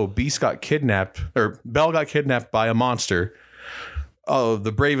like, whoa, Beast got kidnapped, or Belle got kidnapped by a monster. Oh,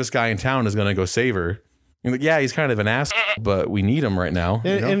 the bravest guy in town is going to go save her. You're like, yeah, he's kind of an ass, but we need him right now.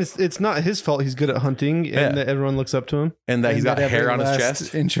 You And, know? and it's not his fault. He's good at hunting, and Yeah. that everyone looks up to him. And that he's got And that hair every on his last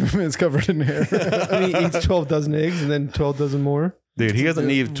chest. inch of him is covered in hair. And he eats 12 dozen eggs and then 12 dozen more. Dude, he doesn't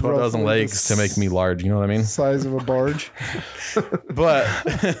need 12,000 roughly legs the to make me large. You know what I mean? Size of a barge. But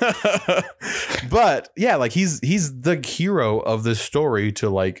but yeah, like he's the hero of this story to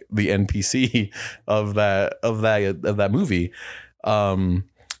like the NPC of that movie. And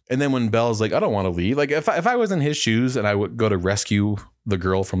then when Belle's like, I don't want to leave. Like if I was in his shoes and I would go to rescue the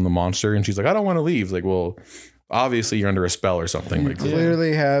girl from the monster and she's like, I don't want to leave. It's like, well, obviously you're under a spell or something. Like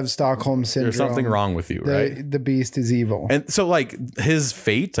Clearly have Stockholm syndrome. there's something wrong with you, right? The beast is evil. And so like his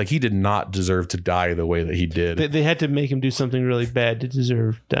fate, like he did not deserve to die the way that he did. They had to make him do something really bad to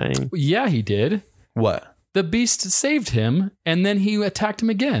deserve dying. yeah, he did. What? The beast saved him, and then he attacked him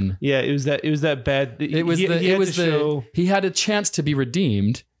again. Yeah, it was that bad. It was he had a chance to be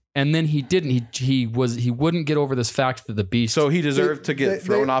redeemed, and then he didn't. He wouldn't get over this fact that the beast. So he deserved to get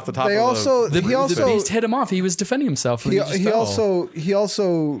thrown off the top they of also, the... the beast hit him off. He was defending himself. And he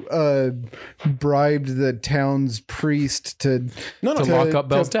also bribed the town's priest to lock up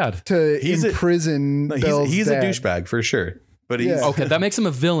Belle's dad. to He's a- imprison Belle's he's dad. a douchebag for sure. But he's Yeah. Okay, that makes him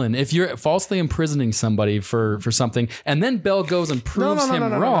a villain. If you're falsely imprisoning somebody for something, and then Belle goes and proves no, him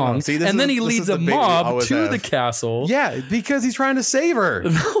no. wrong, See, this and then is- he this leads is a the debate we mob always to have. the castle. Yeah, because he's trying to save her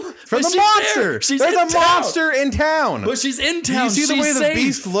from But the she's monster. there. She's There's in a town. monster in town. But she's in Do town. you see the She's way the safe.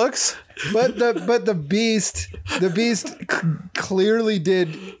 beast looks? But the beast clearly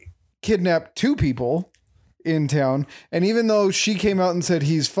did kidnap two people in town, and even though she came out and said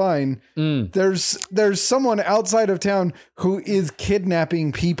he's fine, there's someone outside of town who is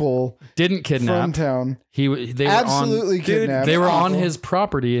kidnapping people Didn't kidnap. from town. They were Absolutely on, kidnapped. They were on Awful. his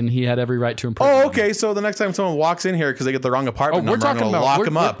property, and he had every right to imprison Oh, them. okay. So the next time someone walks in here because they get the wrong apartment We're number, I'm talking gonna about lock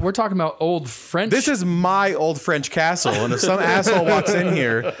him up. We're talking about old French. This is my old French castle, and if some asshole walks in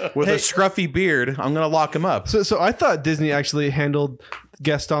here with a scruffy beard, I'm gonna lock him up. So I thought Disney actually handled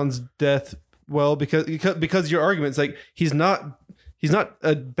Gaston's death well because your argument's like he's not he's not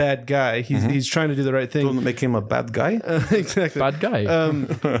a bad guy. He's trying to do the right thing. Doesn't make him a bad guy. Exactly. Bad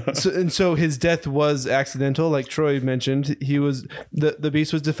guy. So his death was accidental, like Troy mentioned. He was the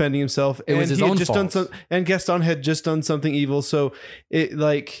beast was defending himself. It was his he had own just fault. done and Gaston had just done something evil. So it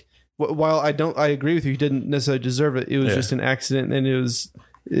like while I agree with you, he didn't necessarily deserve it. It was just an accident, and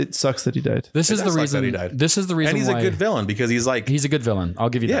it sucks that he died. This is the does suck that reason. he died. This is the reason And he's why a good villain because he's like, he's a good villain. I'll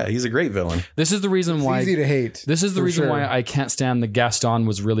give you that. he's a great villain. This is the reason why Easy to hate. This is the for reason sure. why I can't stand the Gaston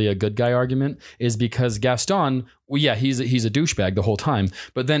was really a good guy argument, is because Gaston, well, yeah, he's a douchebag the whole time,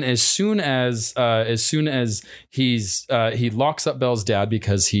 but then as soon as he locks up Belle's dad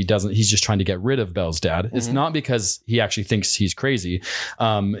because he's just trying to get rid of Belle's dad. It's not because he actually thinks he's crazy.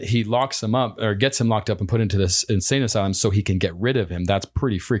 He locks him up or gets him locked up and put into this insane asylum so he can get rid of him. That's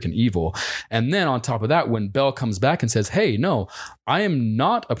pretty freaking evil. And then on top of that, when Belle comes back and says, "Hey, no, I am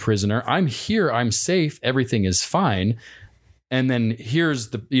not a prisoner. I'm here. I'm safe. Everything is fine." And then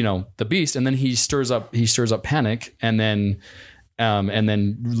here's the beast, and then he stirs up panic, and then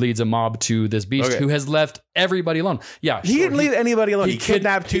leads a mob to this beast who has left everybody alone. Yeah, He didn't leave anybody alone. He kid-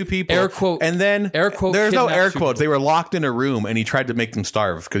 kidnapped two people. air quote- And then air quote there's no kidnapped air two quotes. They were locked in a room and he tried to make them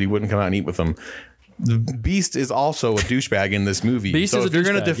starve because he wouldn't come out and eat with them. The Beast is also a douchebag in this movie. Beast so is if a you're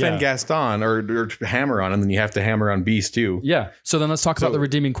going to douchebag, defend yeah. Gaston or hammer on him, then you have to hammer on Beast too. Yeah. So then let's talk about the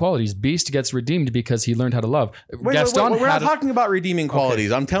redeeming qualities. Beast gets redeemed because he learned how to love. Wait, we're not talking about redeeming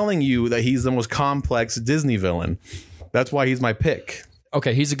qualities. I'm telling you that he's the most complex Disney villain. That's why he's my pick.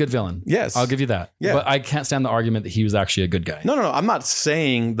 Okay, he's a good villain. Yes. I'll give you that. Yeah. But I can't stand the argument that he was actually a good guy. No. I'm not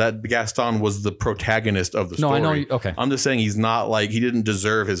saying that Gaston was the protagonist of the No, story. I know you- okay. I'm just saying he's not like he didn't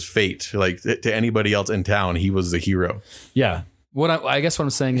deserve his fate. Like to anybody else in town, he was the hero. Yeah. I guess what I'm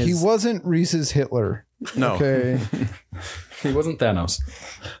saying is He wasn't Reese's Hitler. No, Okay. he wasn't Thanos.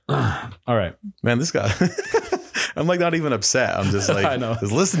 All right. man, this guy. I'm like not even upset. I'm just like, I know.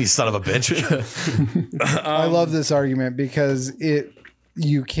 just listen, you son of a bitch. I love this argument because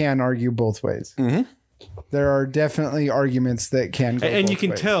you can argue both ways. Mm-hmm. There are definitely arguments that can go And both you can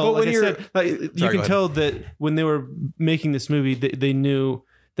ways. tell, But like when I you're- said, like, you go can ahead. tell that when they were making this movie, they knew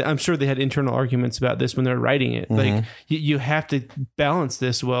that. I'm sure they had internal arguments about this when they were writing it. Like you have to balance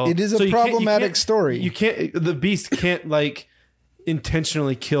this well. It is a you can't- you problematic can't- story. You can't. The Beast can't like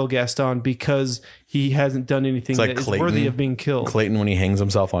intentionally kill Gaston because he hasn't done anything like that is Clayton. worthy of being killed. Clayton when he hangs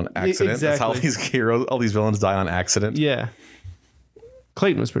himself on accident. That's how exactly. these heroes, all these villains die on accident. Yeah.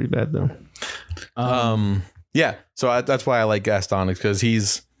 Clayton was pretty bad though. Yeah, so that's why I like Gaston, because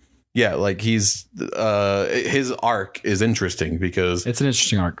his arc is interesting because It's an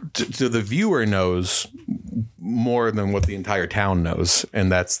interesting arc. to the viewer knows more than what the entire town knows,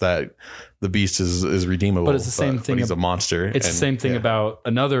 and that's that the Beast is redeemable. But it's the same thing But he's a monster. It's the same thing about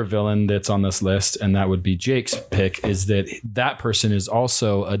another villain that's on this list, and that would be Jake's pick, is that person is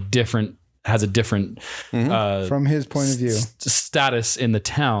also has a different from his point of view. status in the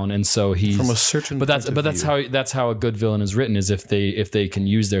town, and so he's From a certain But that's point of that's how a good villain is written, is if they can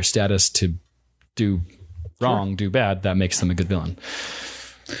use their status to do wrong, do bad, that makes them a good villain.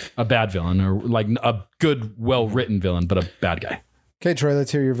 A bad villain, or like a good, well written villain, but a bad guy. Okay, Troy,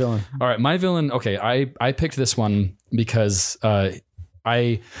 let's hear your villain. All right, my villain. Okay, I picked this one because I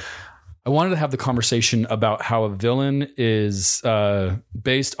wanted to have the conversation about how a villain is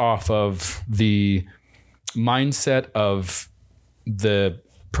based off of the mindset of the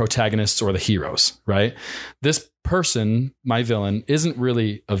protagonists or the heroes, right? This person, my villain, isn't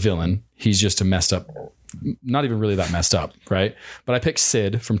really a villain. He's just a messed up, not even really that messed up, right? But I picked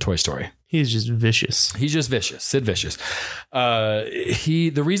Sid from Toy Story. He's just vicious. He's just vicious. Sid Vicious.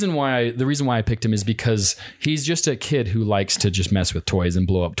 The reason why I picked him is because he's just a kid who likes to just mess with toys and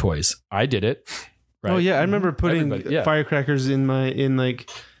blow up toys. I did it. Right? Oh yeah, I remember putting Everybody, yeah. firecrackers in like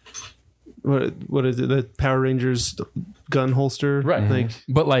what is it? The Power Rangers gun holster, Right. Like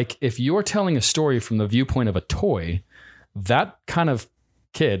But like, if you're telling a story from the viewpoint of a toy, that kind of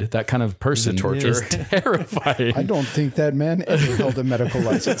kid, that kind of person is terrifying. I don't think that man ever held a medical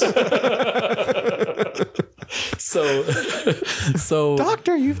license. So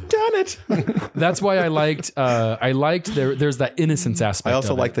Doctor, you've done it. that's why I liked there's that innocence aspect. I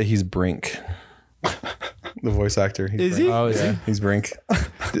also of like it. that he's Brink, the voice actor. He's Is Brink. he? Oh, is he? He's Brink.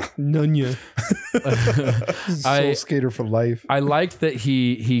 Nunya. Soul skater for life. I liked that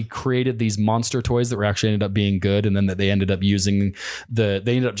he created these monster toys that were actually ended up being good, and then that they ended up using they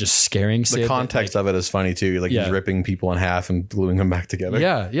ended up just scaring Sid. The context of it is funny too. Like Yeah. he's ripping people in half and gluing them back together.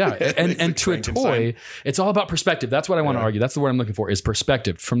 Yeah. And to a Frankenstein. toy, it's all about perspective. That's what I want to argue. That's the word I'm looking for, is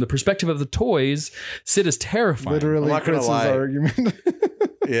perspective. From the perspective of the toys, Sid is terrifying. Literally I'm not gonna Chris's lie. argument.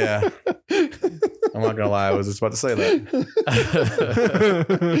 Yeah. I'm I'm not gonna lie, I was just about to say that.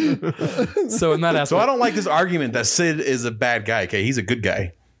 So in that aspect, So I don't like this argument that Sid is a bad guy. Okay, he's a good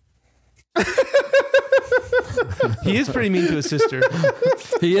guy. He is pretty mean to his sister.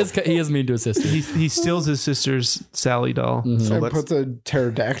 he is mean to his sister. He steals his sister's Sally doll. So And let's, puts a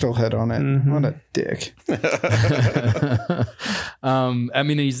pterodactyl head on it. What a dick. I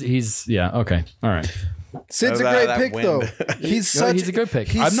mean, he's yeah, okay, all right. Sid's a That- great that pick, wind. though. He's such he's a good pick.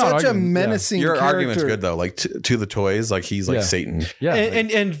 He's I'm not such a arguing, yeah. menacing your character. argument's good though. Like to the toys, like he's like Yeah. Satan. Yeah,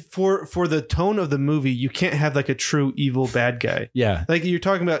 And for the tone of the movie, you can't have like a true evil bad guy. yeah. Like you're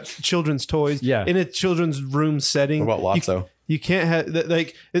talking about children's toys, Yeah. in a children's room setting. What about Lotso? You can't have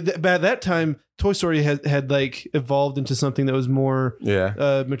like by that time. Toy Story had like evolved into something that was more Yeah.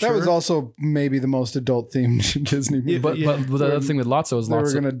 mature. That was also maybe the most adult themed Disney movie. But the other thing with Lotso is They were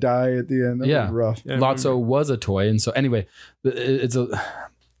Lotso. gonna die at the end. That Yeah. was rough. Yeah, I Lotso was a toy, and so anyway, it's a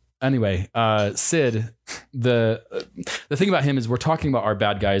anyway. Sid, the thing about him is we're talking about our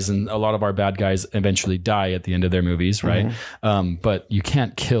bad guys, and a lot of our bad guys eventually die at the end of their movies, right? But you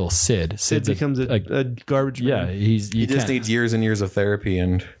can't kill Sid. It Sid's becomes a garbage yeah. man. You He just can't- needs years and years of therapy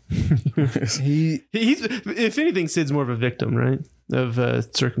and He He's if anything, Sid's more of a victim, right, of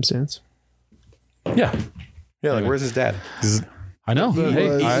circumstance. yeah. yeah. Like where's his dad? He's I know. Hey,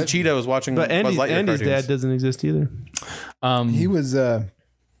 was- eating Cheetos watching But Buzz Lightyear Andy's cartoons. dad doesn't exist either.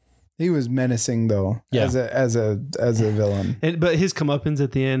 he was menacing though. Yeah. As a villain. But his comeuppance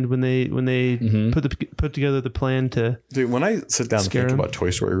at the end when they put together the plan to Dude, when I sit down and Scare think him. about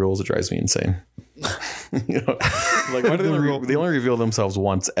Toy Story rules, it drives me insane. You know, like why do they only reveal themselves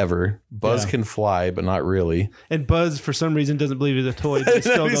once ever? Buzz Yeah. can fly, but not really. and Buzz for some reason doesn't believe it's a toy, but he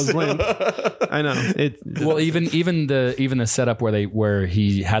still goes limp. I know it. well, even the setup where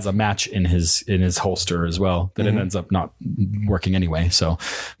he has a match in his holster as well that it ends up not working anyway. So,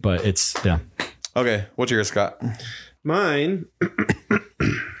 but it's yeah. Okay, what's yours, Scott? Mine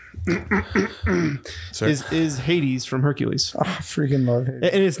Sir? is Hades from Hercules. I freaking love him.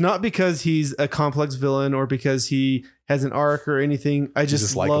 And it's not because he's a complex villain or because he has an arc or anything. I just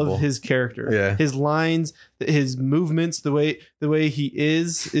just likable. love his character. Yeah. His lines, his movements, the way he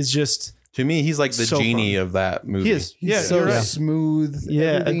is just To me, he's like the So genie of that movie. he is. He's Yeah, so you're right. smooth. Yeah,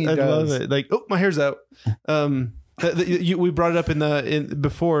 Everything he I does. love it. Like, oh, my hair's out. We brought it up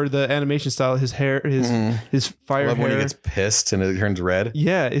before the animation style. His hair, his I fire love hair. when he gets pissed and it turns red.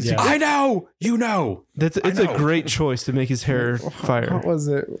 yeah, it's Yeah. I know, you know. it's know. a great choice to make his hair fire. What was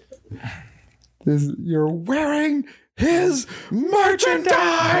it? You're wearing his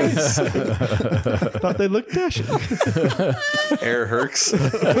merchandise. Thought they looked dashing. Air Hercs.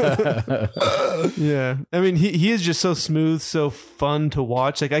 Yeah, I mean he is just so smooth, so fun to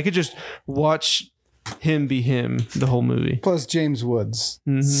watch. Like I could just watch him be him the whole movie. Plus James Woods,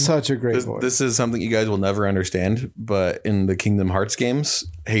 such a great voice. This is something you guys will never understand, but in the Kingdom Hearts games,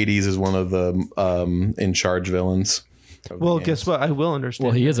 Hades is one of the in charge villains. of the Well, games. guess what? I will understand.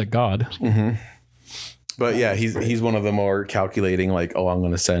 Well, he is a god. But yeah, he's one of the more calculating. Like, oh, I'm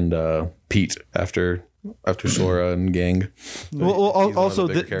going to send Pete after Sora and gang. Well, He's one of also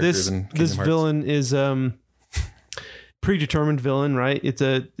the bigger characters in Kingdom this Hearts. villain is predetermined villain, right? It's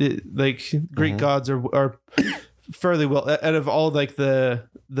like Greek gods are fairly well out of all like the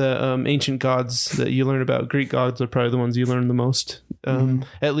ancient gods that you learn about. Greek gods are probably the ones you learn the most,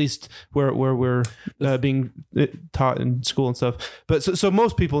 at least where we're being taught in school and stuff. But so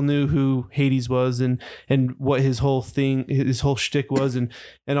most people knew who Hades was and what his whole shtick was and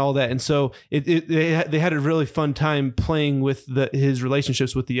all that. And so they had a really fun time playing with his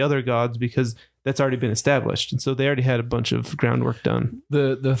relationships with the other gods because that's already been established, and so they already had a bunch of groundwork done.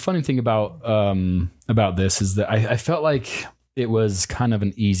 The funny thing about this is that I felt like it was kind of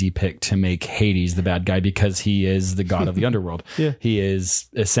an easy pick to make Hades the bad guy because he is the god of the underworld. Yeah. He is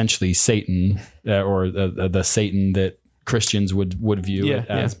essentially Satan or the Satan that Christians would view it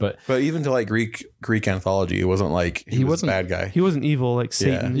as. But even to like Greek anthology, it wasn't like he was a bad guy. He wasn't evil like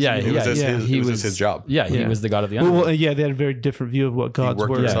Satan. Yeah, it was just his job. Yeah, he Yeah. was the god of the underworld. Well, yeah, they had a very different view of what gods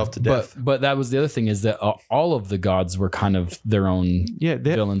worked were. himself to death. But that was the other thing is that all of the gods were kind of their own Yeah,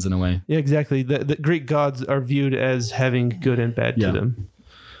 villains in a way. yeah, exactly. The Greek gods are viewed as having good and bad Yeah. to them.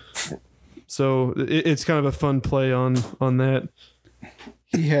 So it's kind of a fun play on that.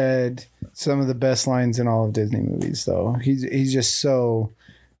 He had some of the best lines in all of Disney movies, though. He's just so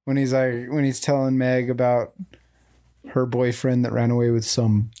when he's telling Meg about her boyfriend that ran away with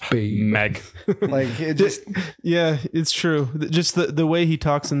some babe, Meg. like it just Yeah, it's true. Just the way he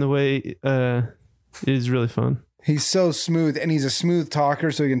talks and the way is really fun. He's so smooth, and he's a smooth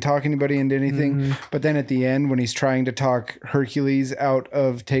talker, so he can talk anybody into anything. But then at the end, when he's trying to talk Hercules out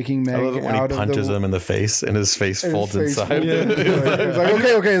of taking Meg I love it when he out punches of him in the face and his face folds face inside. It's like,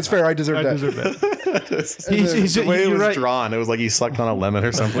 okay, it's fair. I deserve I that. deserve that. The way it you're was right. drawn, it was like he sucked on a lemon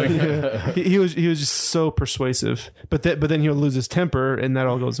or something. He was just so persuasive, but then he'll lose his temper, and that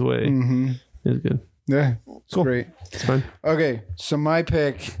all goes away. Mm-hmm. It was good. Yeah, it's great. It's fine. Okay, so my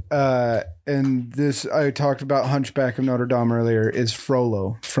pick, and this I talked about Hunchback of Notre Dame earlier, is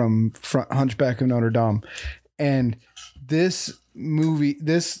Frollo from Hunchback of Notre Dame. And this movie,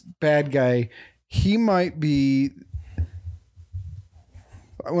 this bad guy, he might be...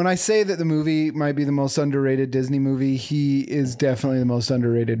 When I say that the movie might be the most underrated Disney movie, he is definitely the most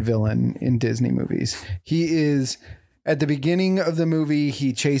underrated villain in Disney movies. He is... At the beginning of the movie,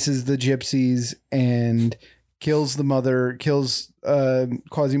 he chases the gypsies and kills the mother, kills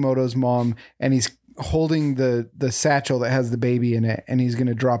Quasimodo's mom, and he's holding the satchel that has the baby in it, and he's going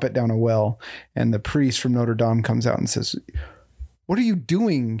to drop it down a well. And the priest from Notre Dame comes out and says, "What are you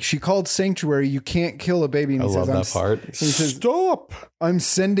doing? She called sanctuary. You can't kill a baby." And I he love says, that part. He says, "Stop!" I'm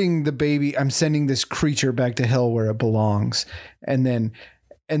sending this creature back to hell where it belongs. And then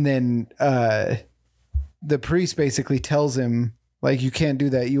the priest basically tells him, like, you can't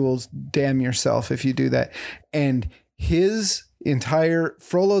do that. You will damn yourself if you do that. And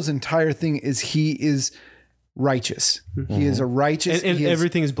Frollo's entire thing is he is righteous. Mm-hmm. He is a righteous. And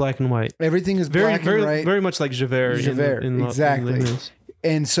everything is black and white. Everything is Very, black very, and white. very much like Javert. Exactly. In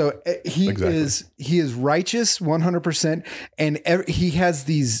and so he is righteous 100%. And he has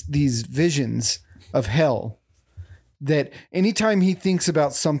these visions of hell. That anytime he thinks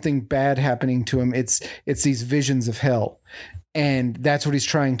about something bad happening to him, it's these visions of hell. And that's what he's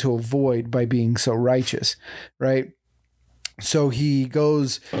trying to avoid by being so righteous, right? So he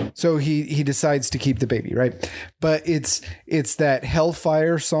decides to keep the baby, right? But it's that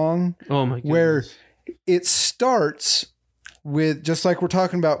Hellfire song. Oh my goodness. Where it starts with, just like we're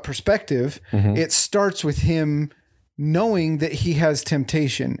talking about perspective, it starts with him knowing that he has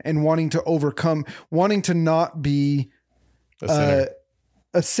temptation and wanting to overcome, wanting to not be a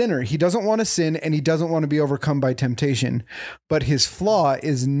sinner. He doesn't want to sin, and he doesn't want to be overcome by temptation. But his flaw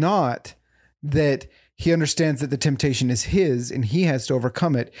is not that he understands that the temptation is his and he has to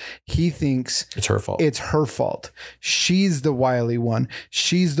overcome it. He thinks It's her fault. it's her fault. She's the wily one.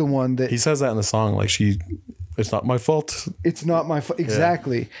 She's the one that... He says that in the song, like, it's not my fault. It's not my fault.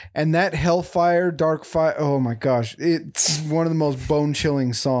 Exactly. And that Hellfire, Dark Fire, oh my gosh. It's one of the most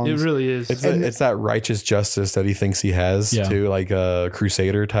bone-chilling songs. It really is. It's that righteous justice that he thinks he has, too, like a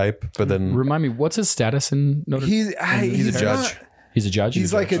crusader type. But then... Remind me, what's his status in Notre Dame? He's a judge. He's a judge?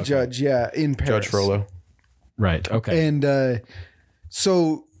 He's like a judge, yeah, in Paris. Judge Frollo. Right, okay. And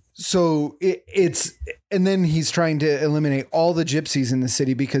so it's and then he's trying to eliminate all the gypsies in the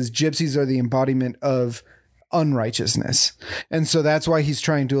city because gypsies are the embodiment of unrighteousness. And so that's why he's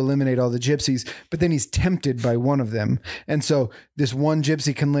trying to eliminate all the gypsies, but then he's tempted by one of them. And so this one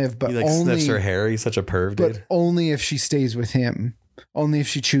gypsy can live, but He like only sniffs her hair. He's such a perv, but dude. only if she stays with him. Only if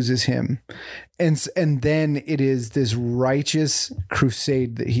she chooses him. And then it is this righteous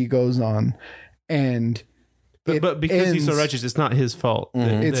crusade that he goes on. And but because he's so ends- righteous, it's not his fault.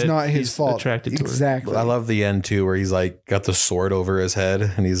 It's not his he's fault. Attracted to her. Exactly. I love the end too, where he's like got the sword over his head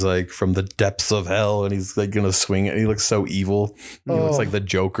and he's like from the depths of hell and he's like gonna swing it. And he looks so evil. He looks like the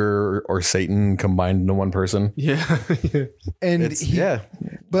Joker or Satan combined into one person. Yeah. And It's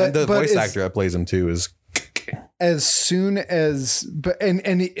but and the but voice it's- actor that plays him too is as soon as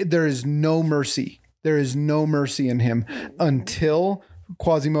there is no mercy. There is no mercy in him until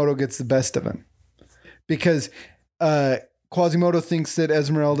Quasimodo gets the best of him. Because Quasimodo thinks that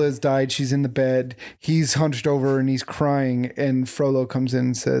Esmeralda has died. She's in the bed. He's hunched over and he's crying. And Frollo comes in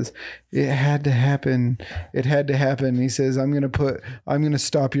and says, "It had to happen. It had to happen." He says, I'm going to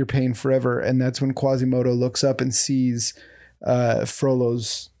stop your pain forever. And that's when Quasimodo looks up and sees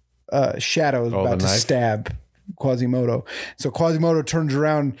Frollo's shadow the about to knife? stab Quasimodo. So Quasimodo turns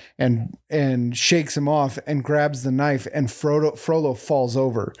around and shakes him off and grabs the knife, and Frollo falls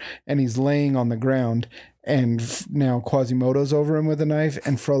over and he's laying on the ground, and now Quasimodo's over him with a knife,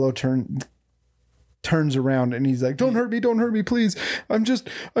 and Frollo turns around and he's like, don't hurt me, please. I'm just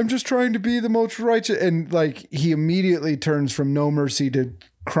trying to be the most righteous. And like he immediately turns from no mercy to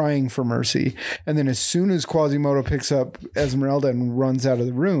crying for mercy. And then as soon as Quasimodo picks up Esmeralda and runs out of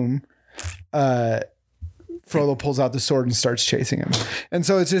the room, Frollo pulls out the sword and starts chasing him. And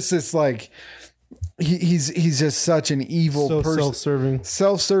so it's just this like, he's just such an evil So person. self-serving.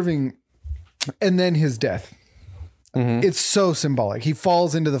 Self-serving. And then his death. It's so symbolic. He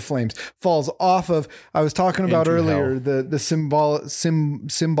falls into the flames, falls off of. I was talking about Into earlier the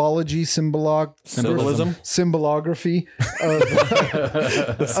symbolography of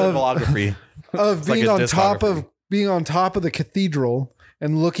The symbolography. of like being a on top discography. of being on top of the cathedral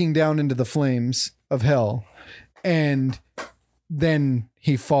and looking down into the flames of hell, and then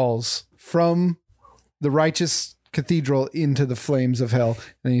he falls from the righteous cathedral into the flames of hell,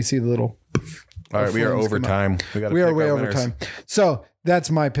 and you see the little. All right, we are flames over come out. time. We are way our over winners. time. So that's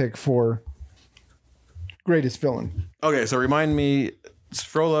my pick for greatest villain. Okay, so remind me, it's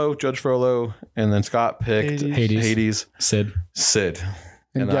Frollo, Judge Frollo, and then Scott picked Hades, Sid. Sid,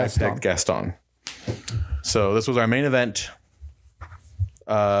 And and I Gaston. picked Gaston. So this was our main event.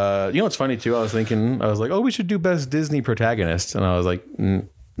 You know what's funny too? I was like, oh, we should do best Disney protagonist, and I was like,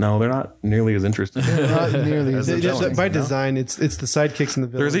 no, they're not nearly as interesting. Not nearly as the Just villains, by you know? design, it's the sidekicks and the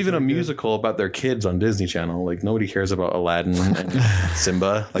villains. There's even that a are good. musical about their kids on Disney Channel. Like nobody cares about Aladdin and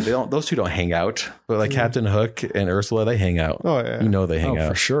Simba. Like those two don't hang out. But like Captain Hook and Ursula, they hang out. Oh, yeah. You know they hang Oh, out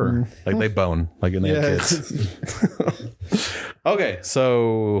for sure. Like they bone. Like and they have Yeah. kids. Okay,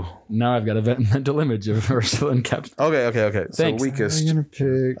 so Now I've got a mental image of Ursula and Captain. okay. So Thanks. weakest. I'm gonna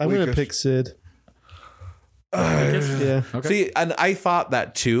pick. I'm gonna Weakest. pick Sid. Yeah. Okay. See, and I thought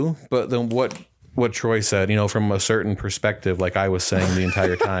that too, but then what Troy said, you know, from a certain perspective, like I was saying the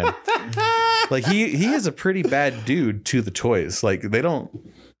entire time, like he is a pretty bad dude to the toys. Like they don't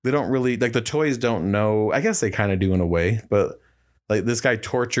really like the toys don't know. I guess they kind of do in a way, but like this guy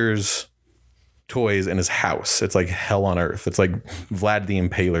tortures toys in his house. It's like hell on earth. It's like Vlad the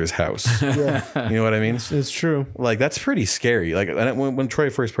Impaler's house. You know what I mean? It's true. Like that's pretty scary. Like and when Troy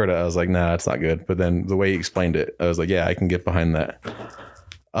first heard it, I was like, nah, it's not good. But then the way he explained it, I was like, yeah, I can get behind that.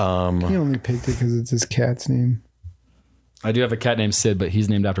 He only picked it because it's his cat's name. I do have a cat named Sid, but he's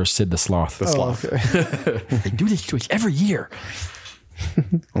named after Sid the Sloth. The sloth. Okay. They do this to us every year.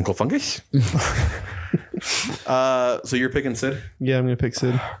 Uncle Fungus. So you're picking Sid? Yeah, I'm gonna pick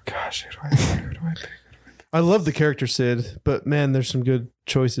Sid. Gosh, who do I pick? I love the character Sid, but man, there's some good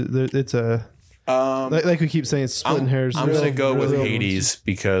choices. It's a like we keep saying, it's splitting hairs. I'm gonna go with Real- Hades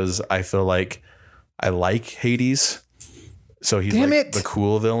because I feel like I like Hades. So he's Damn like it. the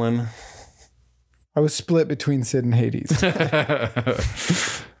cool villain. I was split between Sid and Hades.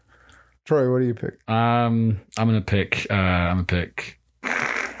 Troy, what do you pick? I'm gonna pick.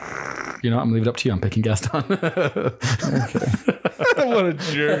 You know, I'm gonna leave it up to you. I'm picking Gaston. What a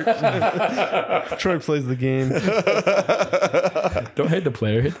jerk. Troy plays the game. Don't hate the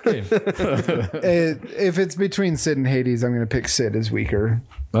player, hate the game. If it's between Sid and Hades, I'm going to pick Sid as weaker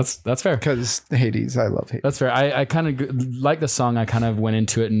That's fair. because Hades, I love Hades. That's fair. I kind of like the song. I kind of went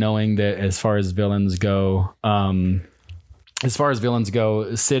into it knowing that as far as villains go,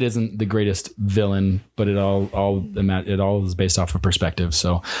 Sid isn't the greatest villain, but it all is based off of perspective.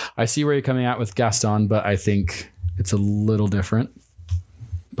 So I see where you're coming at with Gaston, but I think it's a little different.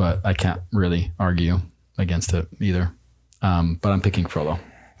 But I can't really argue against it either. But I'm picking Frollo.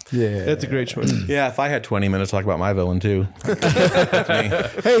 Yeah. That's a great choice. Yeah, if I had 20 minutes to talk about my villain too.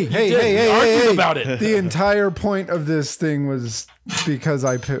 Hey, about it. The entire point of this thing was because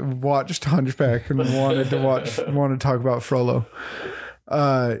I watched Hunchback and wanted to talk about Frollo.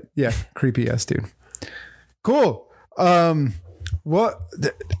 Yeah, creepy ass dude. Cool. I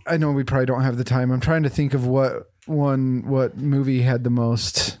know we probably don't have the time. I'm trying to think of what movie had the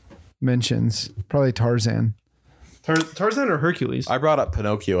most mentions. Probably Tarzan. Tarzan or Hercules? I brought up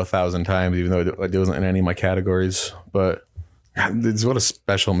Pinocchio 1,000 times, even though it wasn't in any of my categories. But what a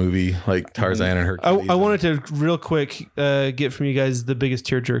special movie, like Tarzan and Hercules. I wanted to real quick get from you guys the biggest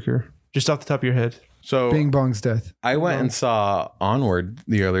tearjerker, just off the top of your head. So Bing Bong's death. I went and saw Onward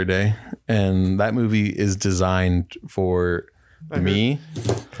the other day, and that movie is designed for me,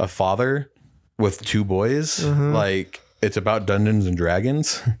 a father with two boys. Like it's about Dungeons and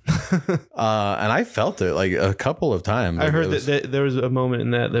Dragons, and I felt it like a couple of times. I Like, heard it was- that there was a moment in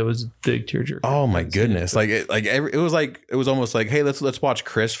that was a big tearjerker. Oh my goodness! It was almost like, hey, let's watch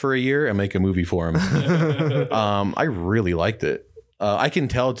Chris for a year and make a movie for him. I really liked it. I can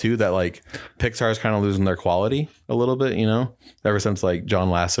tell too that like Pixar's kind of losing their quality a little bit, you know, ever since like John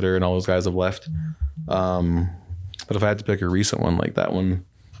Lasseter and all those guys have left. But if I had to pick a recent one, like that one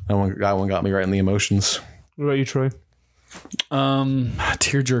got me right in the emotions. What about you, Troy?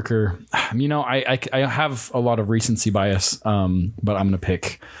 Tearjerker. You know, I have a lot of recency bias, but I'm going to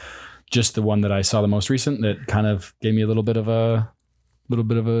pick just the one that I saw the most recent that kind of gave me a little bit of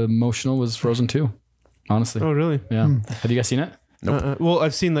emotional was Frozen 2. Honestly. Oh, really? Yeah. Have you guys seen it? Nope. Well,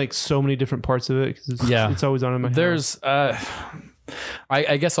 I've seen like so many different parts of it. 'Cause it's always on in my house. There's,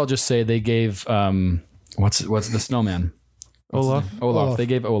 I guess I'll just say they gave What's the snowman? Olaf. Olaf. They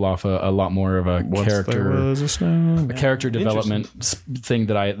gave Olaf a lot more of a character development thing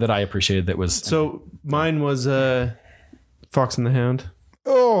that I appreciated. That was So mine was Fox and the Hound.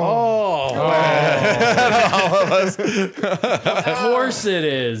 of course it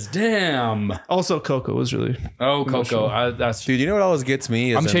is. Damn. Also, Coco was really. Oh, Coco. That's Dude, you know what always gets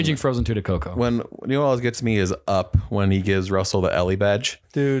me? Is I'm changing Frozen 2 to Coco. when you know what always gets me is Up when he gives Russell the Ellie badge,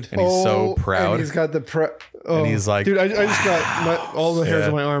 Dude. and he's so proud, And he's got the and he's like, Dude, I just got all the hairs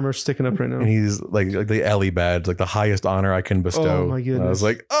on my arm are sticking up right now. and he's like the Ellie badge, like the highest honor I can bestow. Oh, my And I was goodness.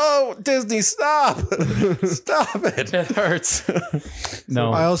 like, oh, Disney, stop, stop it. It hurts.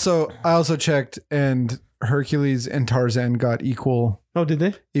 No. I also checked, and Hercules and Tarzan got equal Oh, did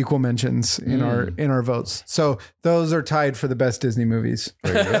they? mentions in our votes. So those are tied for the best Disney movies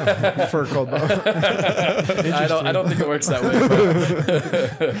for Cold Bow. I don't think it works that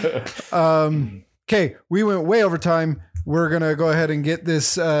way. Okay, we went way over time. We're gonna go ahead and get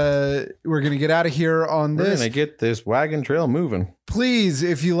this. We're gonna get out of here on We're this. gonna get this wagon trail moving. Please,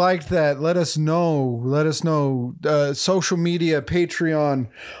 if you liked that, let us know. Let us know. Social media, Patreon,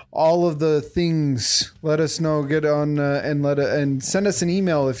 all of the things. Let us know. Get on and send us an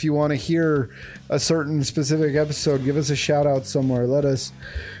email if you want to hear a certain specific episode. Give us a shout out somewhere. Let us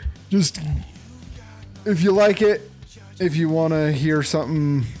just, if you like it, if you want to hear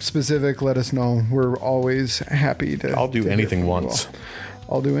something specific, let us know. We're always happy to. I'll do to hear anything from you once.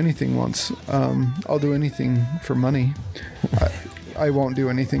 all. I'll do anything once. I'll do anything for money. I won't do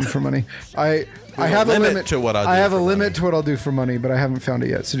anything for money. I have a limit to what I'll do I have a for limit money. to what I'll do for money, but I haven't found it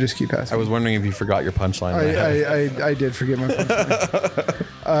yet. So just keep asking. I was wondering if you forgot your punchline. in my head. I did forget my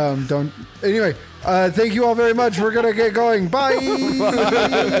punchline. Don't. Anyway, thank you all very much. We're gonna get going. Bye.